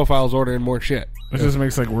this profile is ordering more shit. It just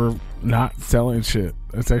makes like we're not selling shit.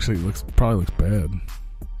 It actually probably looks bad.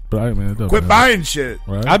 But I mean, it doesn't quit matter. buying shit.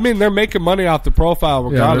 Right? I mean, they're making money off the profile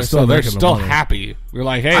regardless, so they're still happy. We're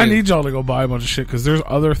like, hey, I need y'all to go buy a bunch of shit because there's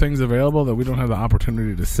other things available that we don't have the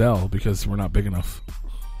opportunity to sell because we're not big enough.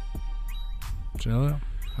 Do you know that?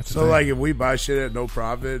 That's so, like, if we buy shit at no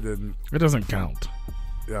profit, then it doesn't count.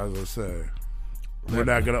 Yeah, I was gonna say we're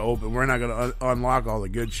not gonna open. We're not gonna unlock all the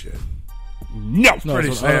good shit. No,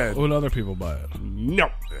 pretty sad. When other people buy it, no.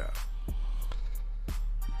 Yeah.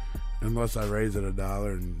 Unless I raise it $1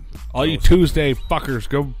 and all you Tuesday fuckers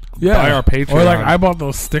go buy our Patreon. Or like I bought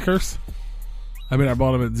those stickers. I mean, I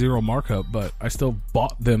bought them at zero markup, but I still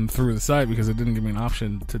bought them through the site because it didn't give me an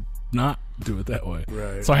option to not do it that way.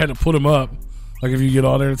 Right. So I had to put them up. Like if you get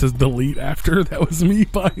on there and it says delete after, that was me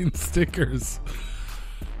buying stickers,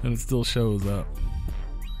 and it still shows up.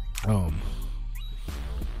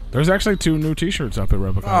 There's actually 2 new T-shirts up at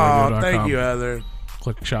ReplicaRadio.com. Oh, thank you, Heather.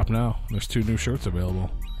 Click shop now. There's 2 new shirts available.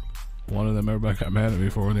 One of them everybody got mad at me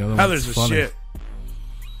for, and the other Heather's one's a funny. shit.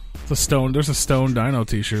 There's a Stone Dino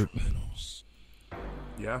T-shirt.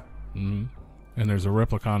 Yeah. Mm-hmm. And there's a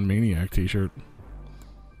Replicon Maniac T-shirt.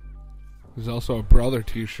 There's also a Brother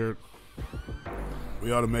T-shirt.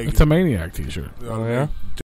 We ought to make It's a Maniac T-shirt. We ought to